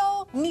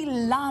Avio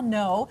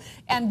Milano,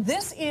 and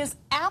this is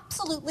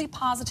absolutely,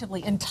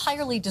 positively,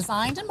 entirely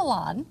designed in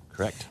Milan.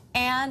 Correct.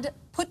 And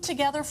put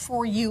together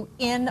for you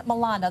in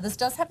Milan. Now, this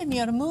does have a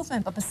Miata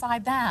movement, but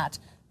beside that,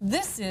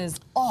 this is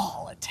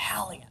all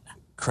Italian.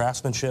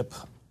 Craftsmanship,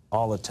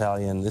 all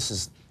Italian. This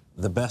is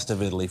the best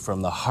of Italy,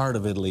 from the heart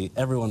of Italy.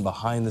 Everyone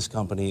behind this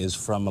company is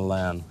from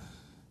Milan,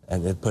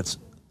 and it puts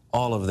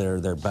all of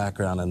their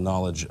background and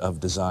knowledge of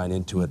design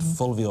into it.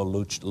 Fulvio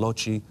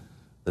Locci,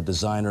 the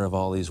designer of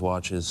all these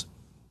watches,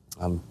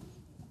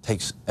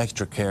 takes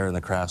extra care in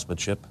the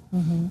craftsmanship.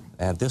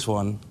 And this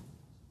one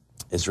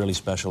is really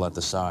special at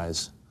the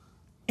size.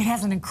 It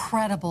has an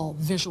incredible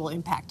visual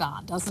impact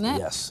on, doesn't it?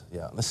 Yes,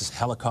 yeah. This is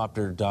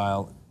helicopter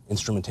dial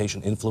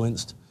instrumentation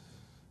influenced.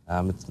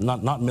 It's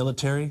not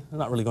military. They're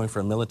not really going for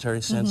a military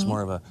sense.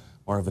 More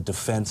of a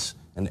defense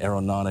and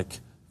aeronautic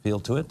feel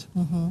to it.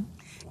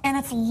 And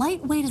it's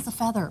lightweight as a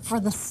feather.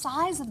 For the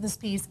size of this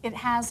piece, it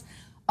has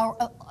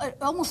it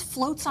almost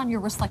floats on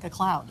your wrist like a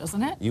cloud,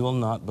 doesn't it? You will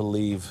not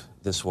believe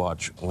this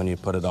watch when you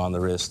put it on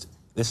the wrist.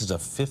 This is a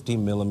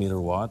 50-millimeter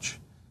watch,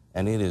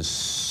 and it is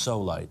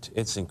so light.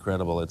 It's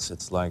incredible.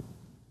 It's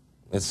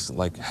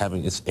like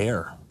having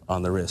air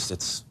on the wrist.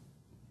 It's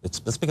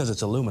because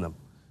it's aluminum.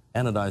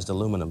 Anodized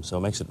aluminum, so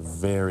it makes it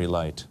very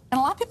light. And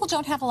a lot of people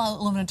don't have a lot of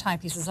aluminum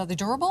timepieces. Are they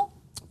durable?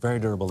 Very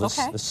durable. This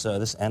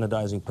this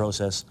anodizing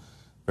process,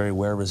 very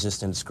wear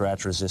resistant,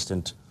 scratch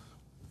resistant,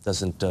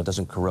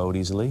 doesn't corrode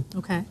easily.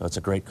 Okay. So it's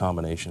a great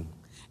combination.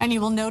 And you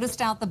will notice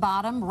down at the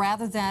bottom,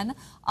 rather than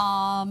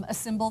a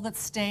symbol that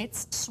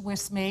states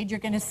Swiss made, you're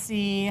going to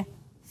see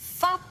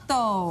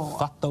Fatto.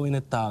 Fatto in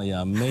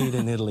Italia, made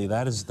in Italy.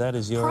 That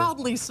is your.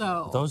 Proudly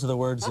so. Those are the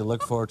words you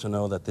look for to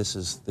know that this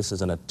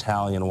is an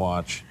Italian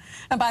watch.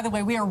 And by the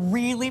way, we are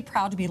really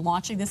proud to be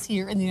launching this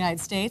here in the United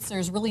States.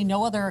 There's really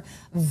no other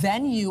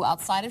venue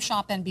outside of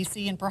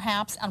ShopNBC and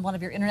perhaps on one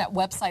of your internet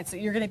websites that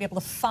you're going to be able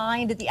to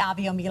find the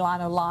Avio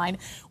Milano line.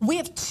 We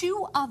have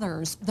 2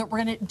 others that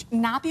we're going to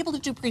not be able to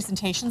do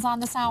presentations on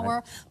this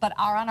hour, but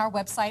are on our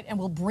website, and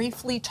we'll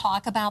briefly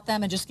talk about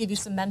them and just give you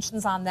some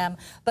mentions on them.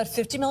 But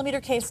 50-millimeter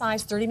case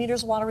size, 30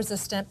 meters water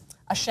resistant,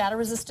 a shatter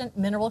resistant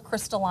mineral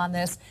crystal on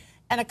this,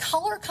 and a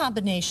color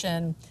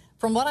combination,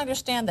 from what I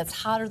understand, that's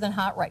hotter than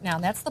hot right now.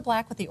 And that's the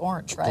black with the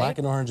orange, right? Black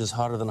and orange is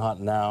hotter than hot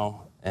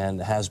now,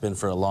 and has been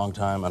for a long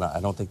time, and I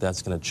don't think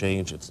that's going to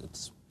change.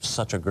 It's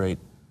such a great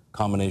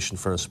combination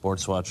for a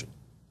sports watch.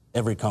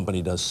 Every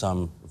company does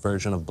some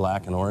version of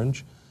black and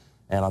orange.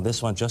 And on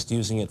this one, just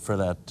using it for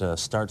that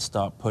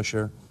start-stop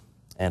pusher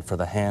and for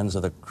the hands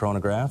of the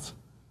chronograph,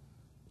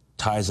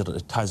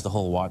 it ties the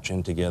whole watch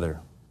in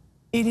together.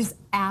 It is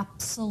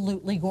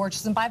absolutely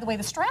gorgeous. And by the way,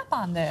 the strap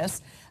on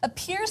this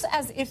appears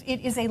as if it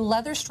is a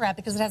leather strap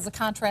because it has the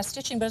contrast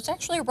stitching, but it's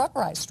actually a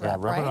rubberized strap,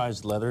 yeah,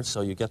 rubberized leather,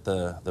 so you get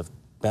the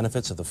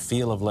benefits of the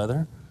feel of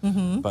leather,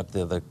 but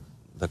the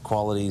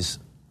qualities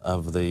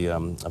of the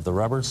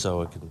rubber,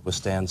 so it can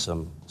withstand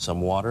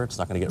some water. It's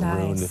not going to get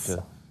ruined if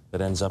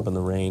it ends up in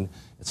the rain.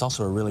 It's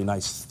also a really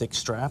nice thick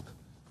strap,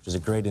 which is a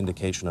great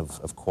indication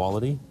of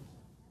quality.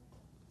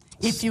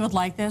 If you would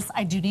like this,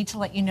 I do need to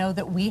let you know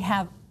that we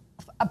have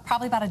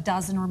probably about a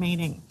dozen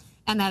remaining.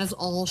 And that is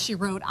all she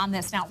wrote on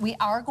this. Now, we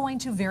are going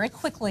to very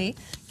quickly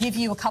give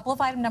you a couple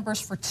of item numbers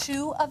for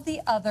 2 of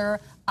the other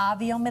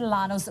Avio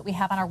Milanos that we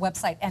have on our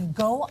website. And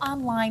go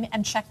online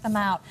and check them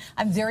out.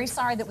 I'm very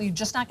sorry that we're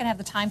just not going to have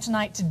the time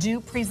tonight to do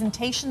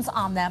presentations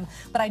on them,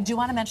 but I do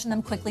want to mention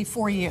them quickly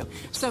for you.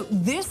 So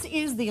this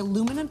is the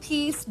aluminum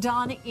piece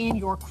done in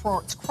your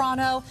quartz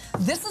chrono.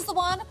 This is the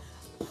one.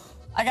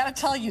 I got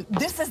to tell you,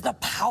 this is the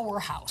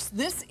powerhouse.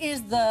 This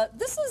is the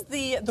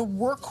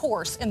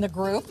workhorse in the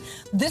group.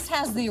 This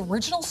has the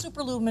original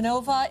Super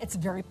Luminova. It's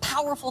very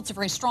powerful. It's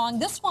very strong.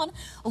 This one,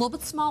 a little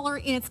bit smaller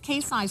in its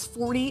case size,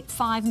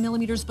 45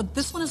 millimeters, but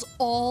this one is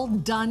all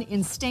done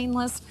in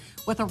stainless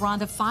with a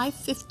Ronda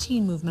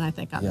 515 movement, I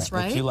think, on this,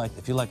 right?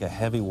 If you like a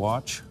heavy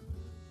watch,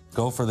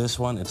 go for this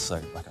one. It's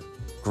like a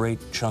great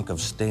chunk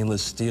of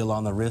stainless steel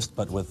on the wrist,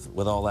 but with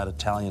all that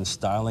Italian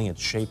styling, it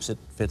shapes it,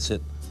 fits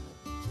it.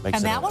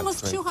 And that one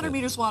was 200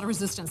 meters water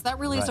resistance. That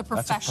really is a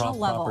professional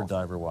level proper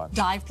diver watch.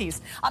 Dive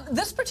piece.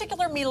 This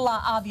particular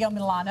Avio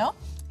Milano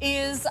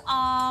is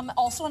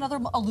also another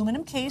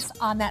aluminum case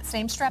on that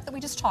same strap that we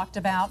just talked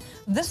about.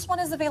 This one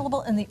is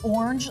available in the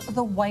orange,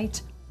 the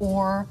white,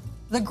 or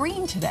the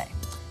green today.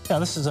 Yeah,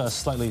 this is a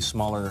slightly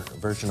smaller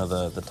version of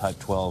the Type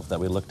 12 that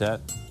we looked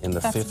at in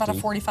the 50. That's about a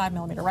 45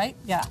 millimeter, right?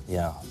 Yeah.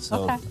 Yeah.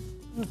 So okay.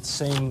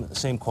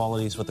 Same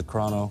qualities with the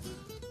chrono.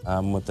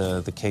 With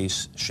the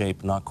case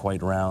shape not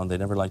quite round. They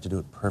never like to do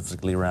it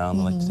perfectly round.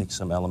 They like to take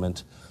some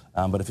element.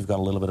 But if you've got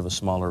a little bit of a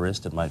smaller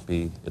wrist, it might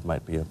be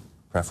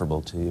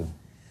preferable to you.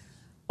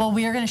 Well,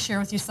 we are going to share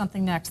with you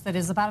something next that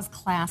is about as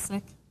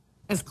classic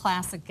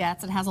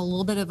gets. It has a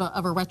little bit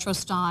of a retro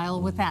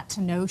style with that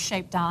tonneau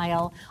shaped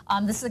dial.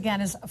 This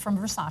again is from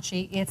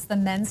Versace. It's the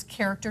men's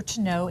character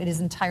tonneau. It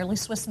is entirely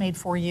Swiss made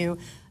for you.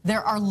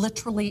 There are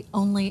literally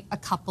only a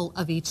couple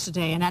of each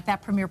today, and at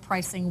that premier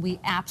pricing, we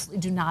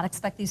absolutely do not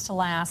expect these to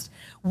last.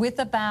 With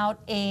about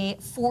a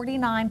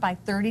 49 by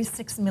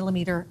 36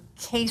 millimeter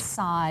case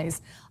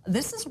size,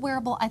 this is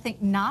wearable, I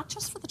think, not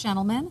just for the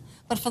gentlemen,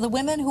 but for the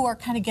women who are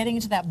kind of getting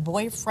into that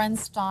boyfriend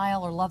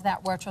style or love that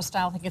retro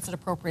style. I think it's an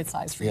appropriate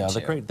size for you too.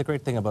 Yeah, the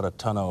great thing about a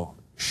tonneau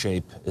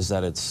shape is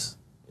that it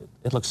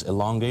looks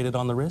elongated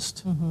on the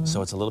wrist,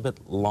 so it's a little bit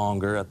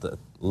longer at the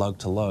lug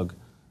to lug,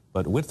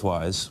 but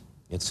width-wise,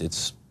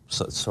 it's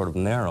sort of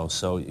narrow,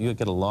 so you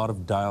get a lot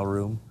of dial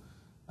room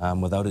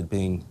without it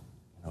being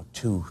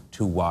too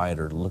wide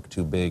or look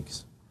too big.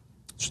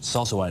 It's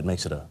also why it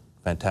makes it a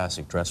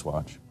fantastic dress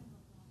watch.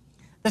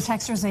 The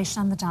texturization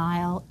on the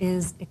dial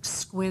is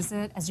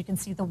exquisite. As you can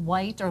see, the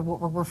white, or what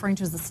we're referring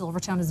to as the silver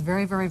tone, is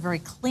very, very, very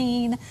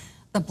clean.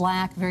 The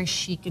black, very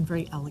chic and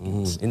very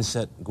elegant.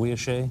 Inset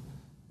guilloche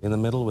in the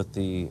middle with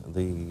the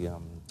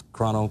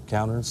chrono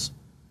counters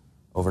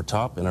over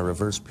top in a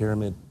reverse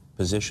pyramid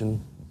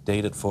position.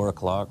 Date at 4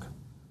 o'clock,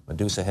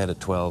 Medusa head at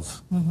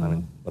 12. I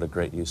mean, what a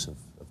great use of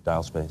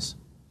dial space.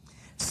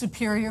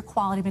 Superior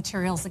quality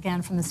materials,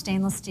 again, from the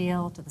stainless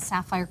steel to the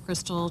sapphire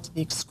crystal to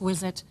the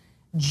exquisite,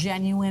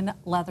 genuine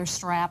leather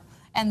strap.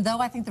 And though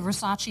I think the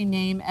Versace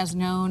name is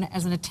known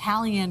as an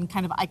Italian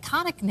kind of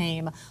iconic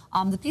name,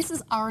 the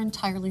pieces are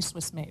entirely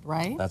Swiss made,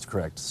 right? That's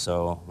correct.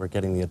 So we're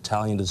getting the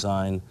Italian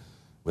design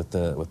with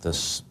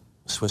this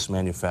Swiss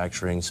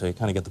manufacturing, so you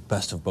kind of get the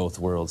best of both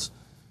worlds.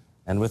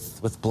 And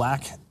with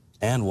black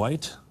and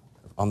white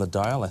on the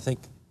dial, I think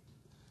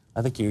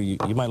you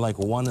might like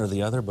one or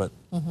the other, but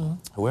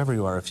whoever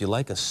you are, if you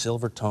like a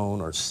silver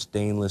tone or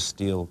stainless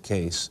steel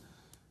case,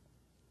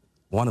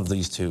 one of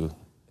these two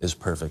is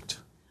perfect.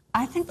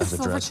 I think the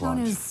silver tone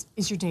is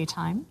your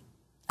daytime.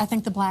 I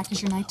think the black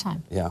is your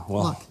nighttime. Yeah,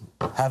 well,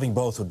 having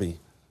both would be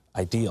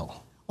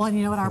ideal. Well, and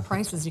you know what our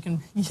price is. You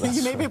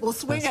may be able to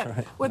swing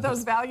it with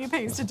those value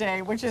pays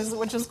today, which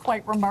is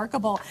quite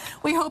remarkable.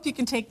 We hope you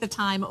can take the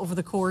time over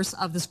the course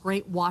of this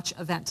great watch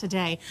event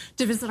today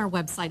to visit our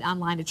website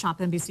online at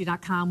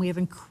ShopNBC.com. We have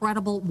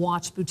incredible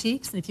watch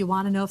boutiques, and if you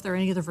want to know if there are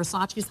any other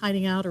Versace's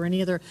hiding out or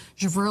any other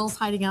Gevrils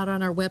hiding out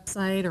on our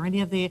website or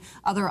any of the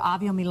other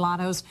Avio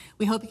Milanos,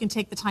 we hope you can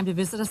take the time to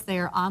visit us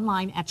there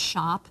online at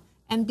ShopNBC.com.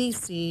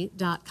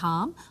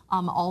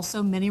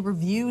 Also, many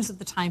reviews of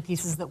the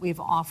timepieces that we've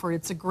offered.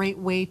 It's a great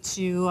way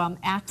to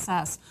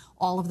access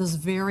all of those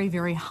very,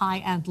 very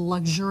high-end,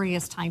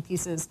 luxurious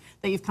timepieces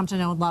that you've come to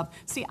know and love.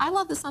 See, I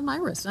love this on my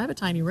wrist. I have a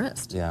tiny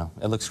wrist. Yeah,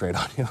 it looks great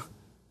on you.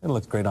 It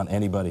looks great on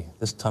anybody.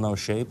 This tonneau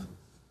shape,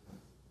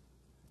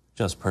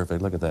 just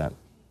perfect. Look at that.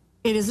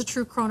 It is a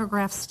true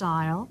chronograph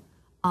style.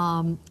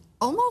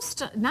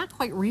 Almost not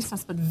quite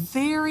recessed, but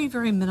very,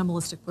 very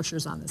minimalistic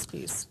pushers on this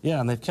piece. Yeah,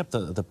 and they've kept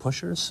the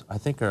pushers, I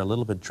think, are a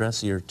little bit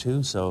dressier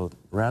too, so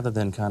rather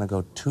than kind of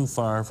go too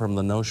far from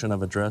the notion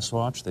of a dress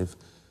watch, they've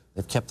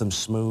kept them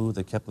smooth,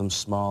 they've kept them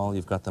small.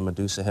 You've got the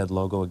Medusa head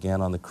logo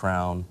again on the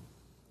crown,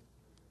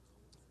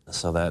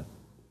 so that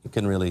you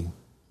can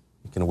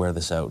wear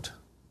this out.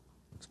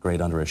 It's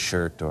great under a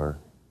shirt or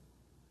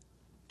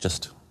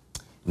just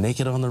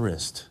naked on the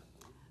wrist.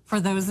 For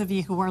those of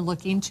you who are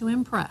looking to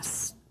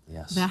impress,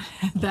 yes,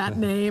 that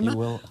name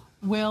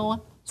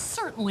will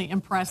certainly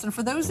impress. And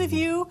for those of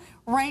you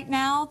right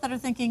now that are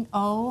thinking,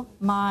 oh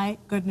my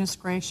goodness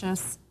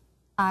gracious,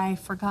 I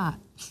forgot.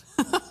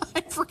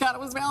 I forgot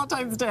it was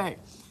Valentine's Day.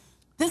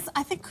 This,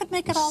 I think, could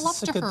make it all up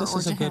to her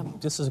or to him.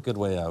 This is a good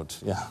way out.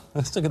 Yeah,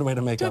 it's a good way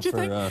to make up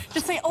for.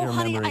 Just say, "Oh,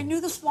 honey, memory. I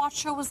knew this watch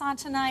show was on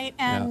tonight,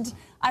 and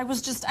I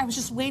was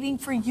just waiting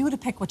for you to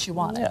pick what you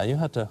wanted." Yeah, you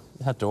had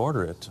to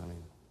order it. I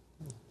mean,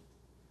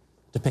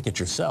 to pick it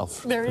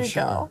yourself. There you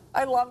go.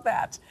 I love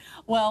that.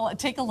 Well,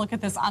 take a look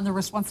at this on the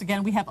wrist. Once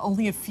again, we have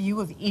only a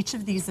few of each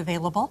of these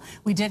available.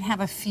 We did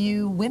have a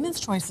few women's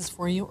choices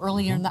for you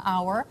earlier in the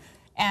hour.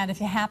 And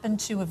if you happen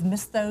to have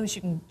missed those,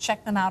 you can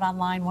check them out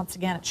online once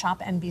again at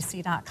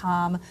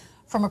ShopNBC.com.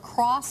 From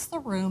across the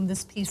room,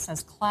 this piece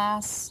says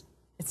class,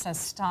 it says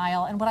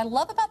style. And what I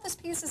love about this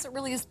piece is it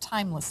really is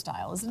timeless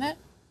style, isn't it?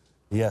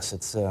 Yes,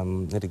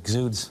 it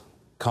exudes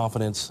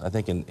confidence, I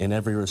think, in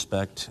every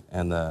respect.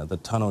 And the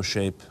tonneau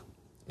shape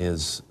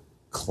is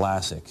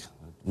classic.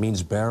 It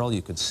means barrel.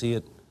 You could see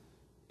it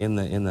in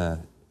the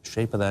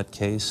shape of that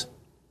case.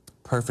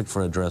 Perfect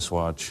for a dress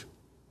watch.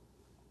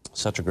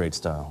 Such a great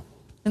style.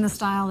 In the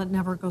style that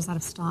never goes out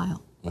of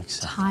style.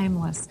 Exactly.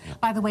 Timeless. Yeah.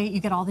 By the way, you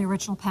get all the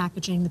original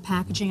packaging. The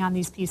packaging on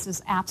these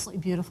pieces,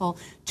 absolutely beautiful.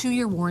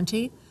 2-year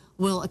warranty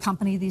will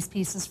accompany these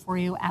pieces for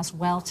you as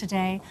well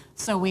today.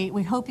 So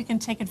we hope you can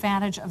take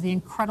advantage of the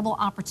incredible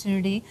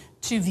opportunity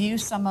to view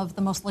some of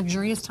the most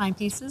luxurious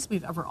timepieces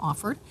we've ever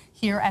offered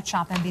here at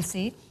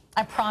ShopNBC.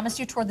 I promise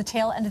you toward the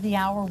tail end of the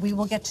hour, we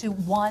will get to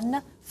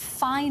one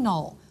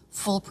final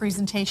full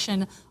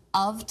presentation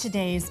of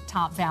today's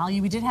top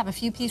value. We did have a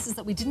few pieces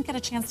that we didn't get a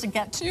chance to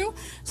get to,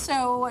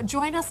 so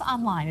join us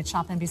online at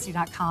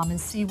shopnbc.com and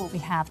see what we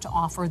have to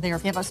offer there.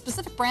 If you have a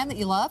specific brand that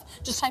you love,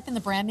 just type in the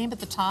brand name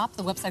at the top.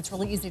 The website's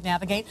really easy to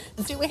navigate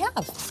and see what we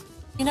have.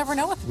 You never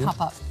know what can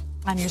pop up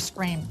on your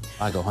screen.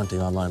 I go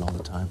hunting online all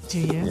the time. Do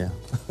you? Yeah.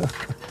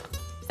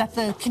 Is that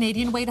the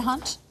Canadian way to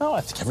hunt? Oh,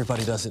 I think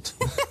everybody does it.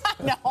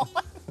 No.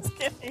 Just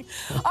kidding.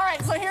 All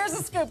right, so here's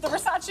the scoop. The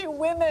Versace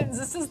Women's.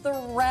 This is the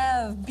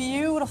Rev.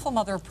 Beautiful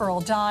mother of pearl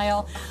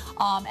dial.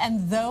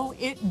 And though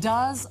it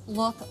does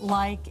look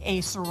like a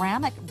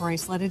ceramic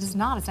bracelet, it is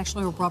not. It's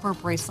actually a rubber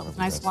bracelet with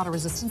nice water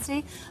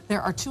resistancy.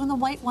 There are 2 in the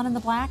white, 1 in the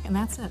black, and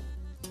that's it.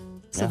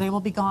 So they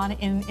will be gone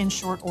in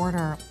short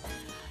order.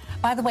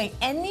 By the way,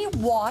 any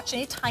watch,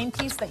 any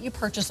timepiece that you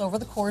purchase over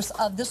the course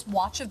of this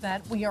watch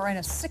event, we are in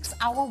a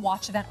 6-hour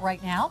watch event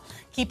right now.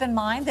 Keep in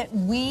mind that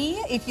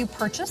if you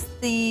purchase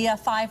the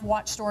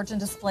 5-watch storage and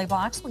display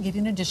box, we'll give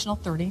you an additional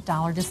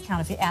 $30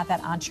 discount if you add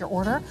that onto your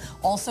order.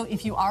 Also,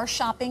 if you are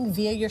shopping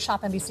via your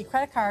ShopNBC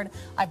credit card,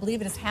 I believe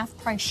it is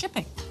half-price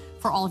shipping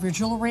for all of your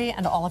jewelry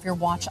and all of your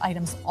watch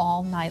items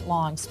all night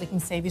long, so we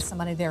can save you some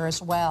money there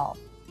as well.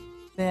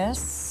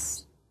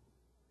 This,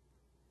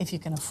 if you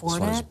can afford it.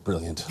 This one is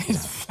brilliant.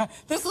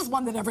 This is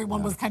one that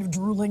everyone was kind of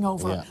drooling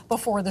over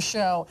before the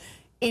show.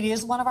 It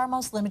is one of our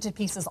most limited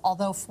pieces,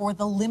 although for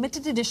the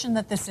limited edition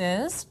that this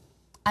is,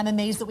 I'm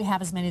amazed that we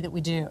have as many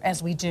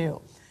as we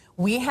do.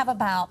 We have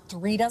about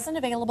 3 dozen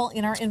available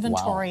in our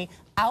inventory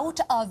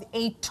out of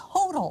a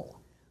total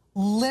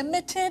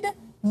limited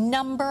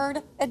numbered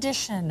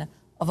edition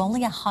of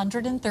only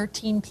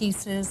 113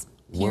 pieces,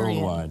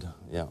 period. Worldwide,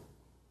 yeah.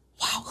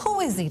 Wow,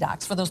 who is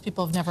Edox for those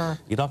people who've never...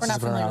 Edox has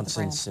been around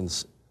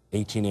since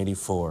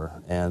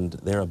 1884, and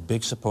they're a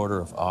big supporter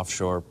of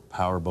offshore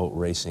powerboat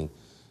racing,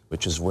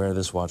 which is where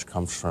this watch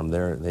comes from.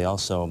 They're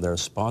a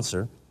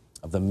sponsor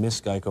of the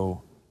Miss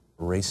Geico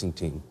racing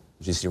team,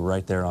 which you see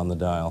right there on the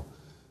dial.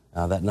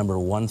 That number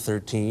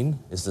 113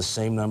 is the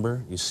same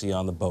number you see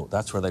on the boat.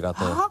 That's where they got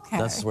the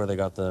that's where they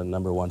got the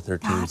number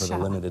 113 for the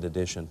limited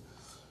edition.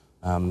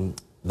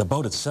 The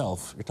boat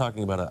itself, you're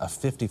talking about a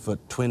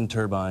 50-foot twin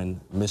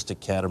turbine Mystic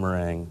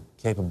catamaran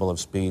capable of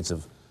speeds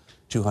of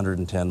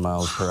 210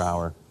 miles per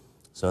hour.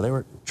 So they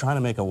were trying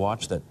to make a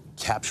watch that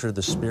captured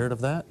the spirit of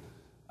that.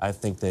 I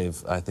think they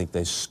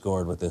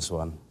scored with this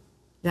one.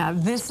 Yeah,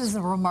 this is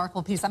a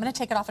remarkable piece. I'm going to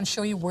take it off and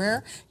show you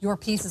where your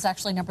piece is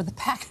actually numbered. The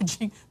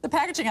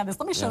packaging on this,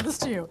 let me show this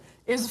to you,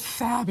 is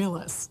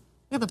fabulous.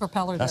 Look at the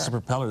propeller there. That's the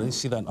propeller. You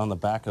see that on the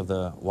back of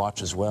the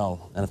watch as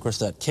well. And of course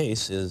that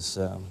case is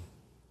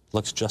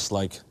looks just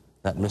like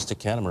that Mystic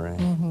catamaran.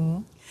 Mm-hmm.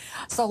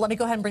 So let me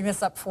go ahead and bring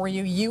this up for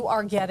you. You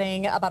are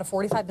getting about a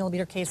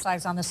 45-millimeter case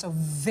size on this, so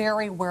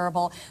very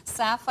wearable.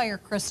 Sapphire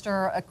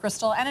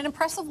crystal and an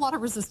impressive water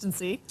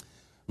resistancy.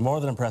 More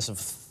than impressive,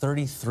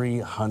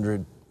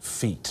 3,300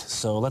 feet.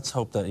 So let's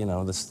hope that,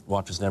 this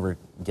watch is never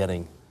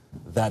getting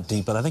that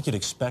deep. But I think you'd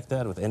expect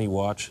that with any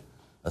watch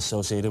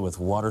associated with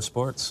water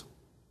sports.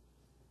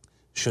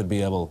 Should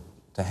be able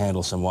to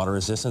handle some water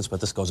resistance, but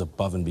this goes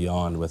above and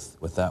beyond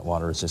with that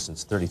water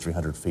resistance.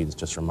 3,300 feet is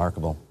just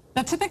remarkable.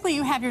 Now, typically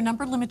you have your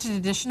numbered limited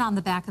edition on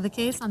the back of the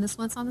case. On this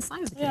one, it's on the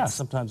side of the case. Yeah,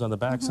 sometimes on the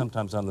back,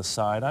 sometimes on the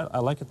side. I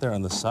like it there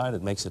on the side.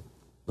 It makes it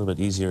a little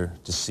bit easier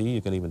to see.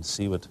 You can even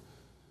see what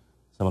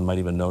someone might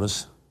even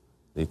notice,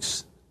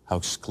 how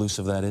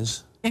exclusive that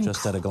is,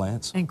 just at a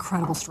glance.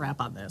 Incredible strap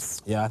on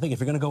this. Yeah, I think if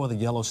you're going to go with a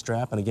yellow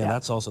strap, and again,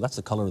 that's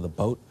the color of the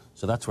boat,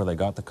 so that's where they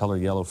got the color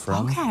yellow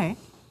from. Okay.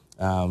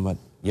 But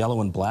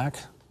yellow and black,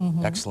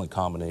 excellent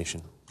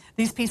combination.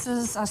 These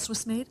pieces are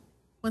Swiss-made,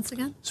 once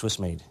again?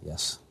 Swiss-made,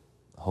 yes.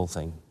 The whole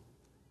thing.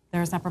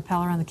 There's that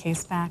propeller on the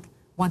case back,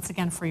 once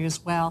again for you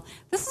as well.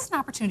 This is an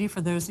opportunity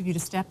for those of you to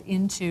step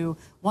into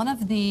one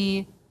of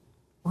the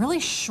really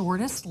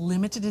shortest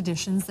limited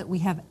editions that we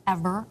have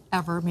ever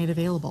made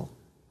available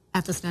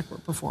at this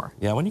network before.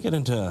 Yeah, when you get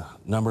into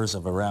numbers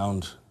of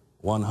around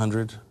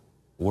 100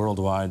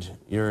 worldwide,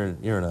 you're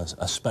in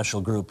a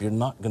special group. You're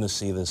not going to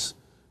see this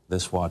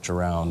watch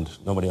around.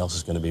 Nobody else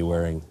is going to be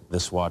wearing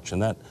this watch,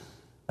 and that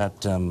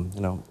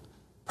you know,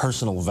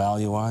 personal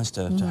value-wise,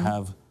 to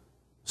have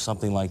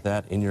something like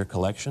that in your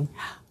collection,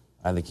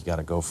 I think you got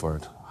to go for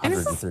it.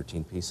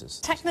 113 pieces.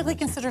 Technically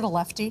considered a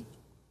lefty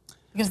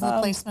because of the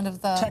placement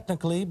of the...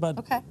 Technically,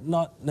 but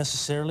not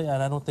necessarily.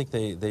 And I don't think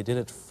they did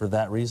it for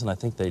that reason. I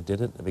think they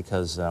did it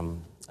because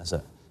as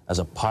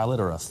a pilot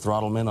or a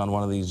throttleman on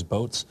one of these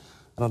boats,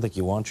 I don't think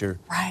you want your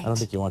I don't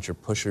think you want your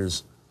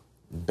pushers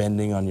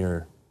bending on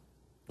your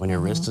when your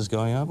wrist is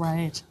going up.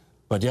 Right.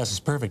 But yes, it's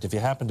perfect. If you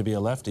happen to be a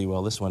lefty,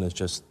 well, this one is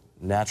just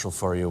natural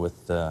for you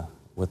with the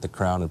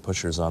crown and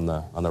pushers on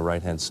the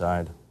right-hand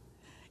side.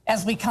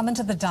 As we come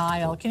into the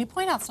dial, can you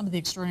point out some of the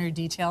extraordinary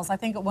details? I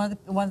think one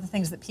of the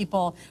things that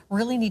people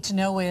really need to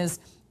know is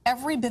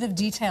every bit of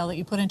detail that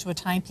you put into a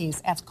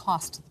timepiece adds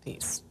cost to the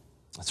piece.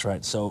 That's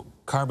right. So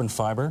carbon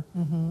fiber,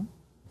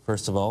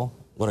 first of all,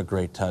 what a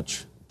great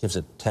touch. Gives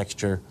it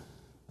texture,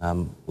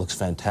 looks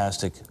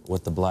fantastic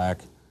with the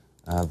black.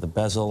 The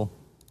bezel,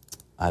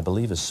 I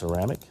believe, is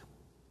ceramic.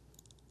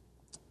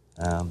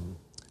 And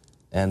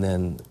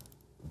then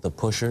the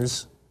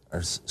pushers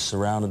are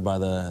surrounded by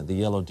the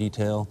yellow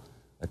detail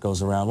that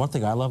goes around. One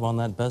thing I love on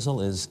that bezel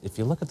is if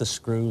you look at the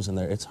screws in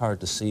there, it's hard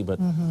to see, but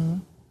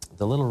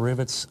the little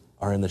rivets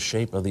are in the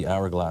shape of the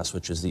hourglass,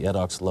 which is the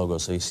Edox logo.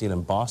 So you see it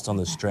embossed on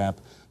the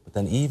strap, but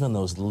then even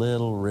those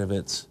little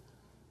rivets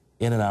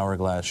in an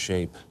hourglass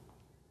shape,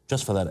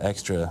 just for that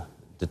extra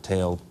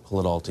detail, pull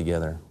it all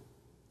together.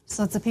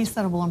 So it's a piece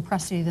that will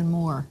impress you even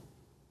more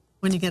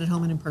when you get it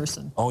home and in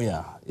person. Oh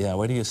yeah, yeah.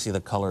 Wait till you see the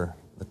color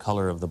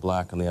of the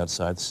black on the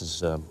outside. This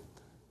is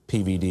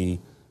PVD,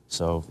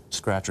 so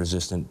scratch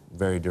resistant,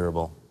 very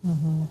durable.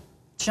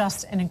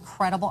 Just an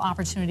incredible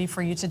opportunity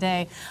for you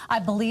today. I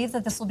believe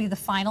that this will be the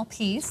final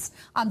piece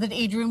that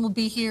Adrian will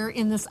be here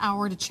in this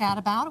hour to chat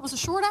about. It was a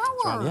short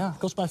hour. Right, yeah, it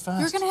goes by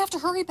fast. You're going to have to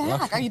hurry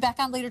back. Okay. Are you back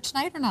on later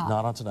tonight or not?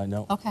 Not on tonight,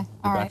 no. Okay, Be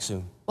all right. back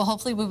soon. Well,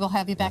 hopefully we will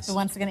have you back. But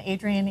once again,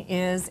 Adrian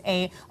is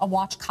a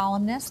watch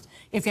columnist.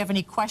 If you have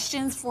any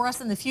questions for us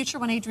in the future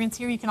when Adrian's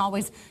here, you can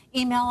always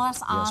email us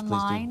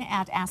online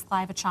at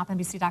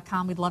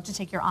asklive@shopnbc.com. We'd love to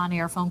take your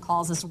on-air phone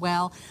calls as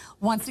well.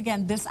 Once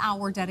again, this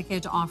hour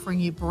dedicated to offering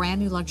you brand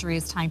new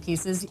luxurious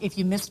timepieces. If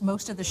you missed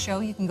most of the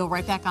show, you can go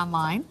right back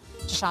online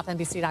to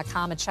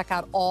shopnbc.com and check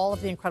out all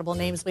of the incredible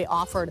names we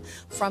offered,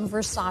 from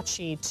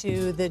Versace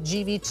to the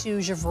GV2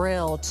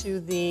 Gevril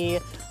to the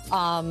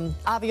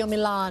Avio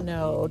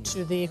Milano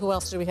to the, who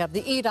else do we have?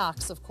 The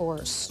Edox, of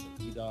course.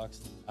 Edox,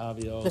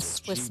 Avio, the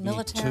Swiss GV2,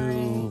 military.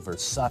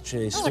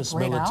 Versace, Swiss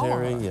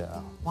military. Hour.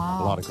 Yeah.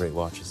 Wow. A lot of great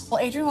watches. Well,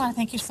 Adrian, I want to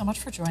thank you so much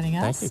for joining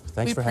us. Thank you.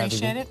 Thanks for having me.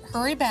 We appreciate it.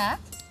 Hurry back.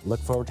 Look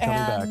forward to coming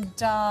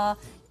back.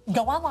 And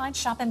go online,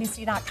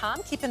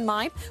 shopnbc.com. Keep in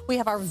mind, we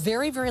have our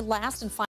very last and final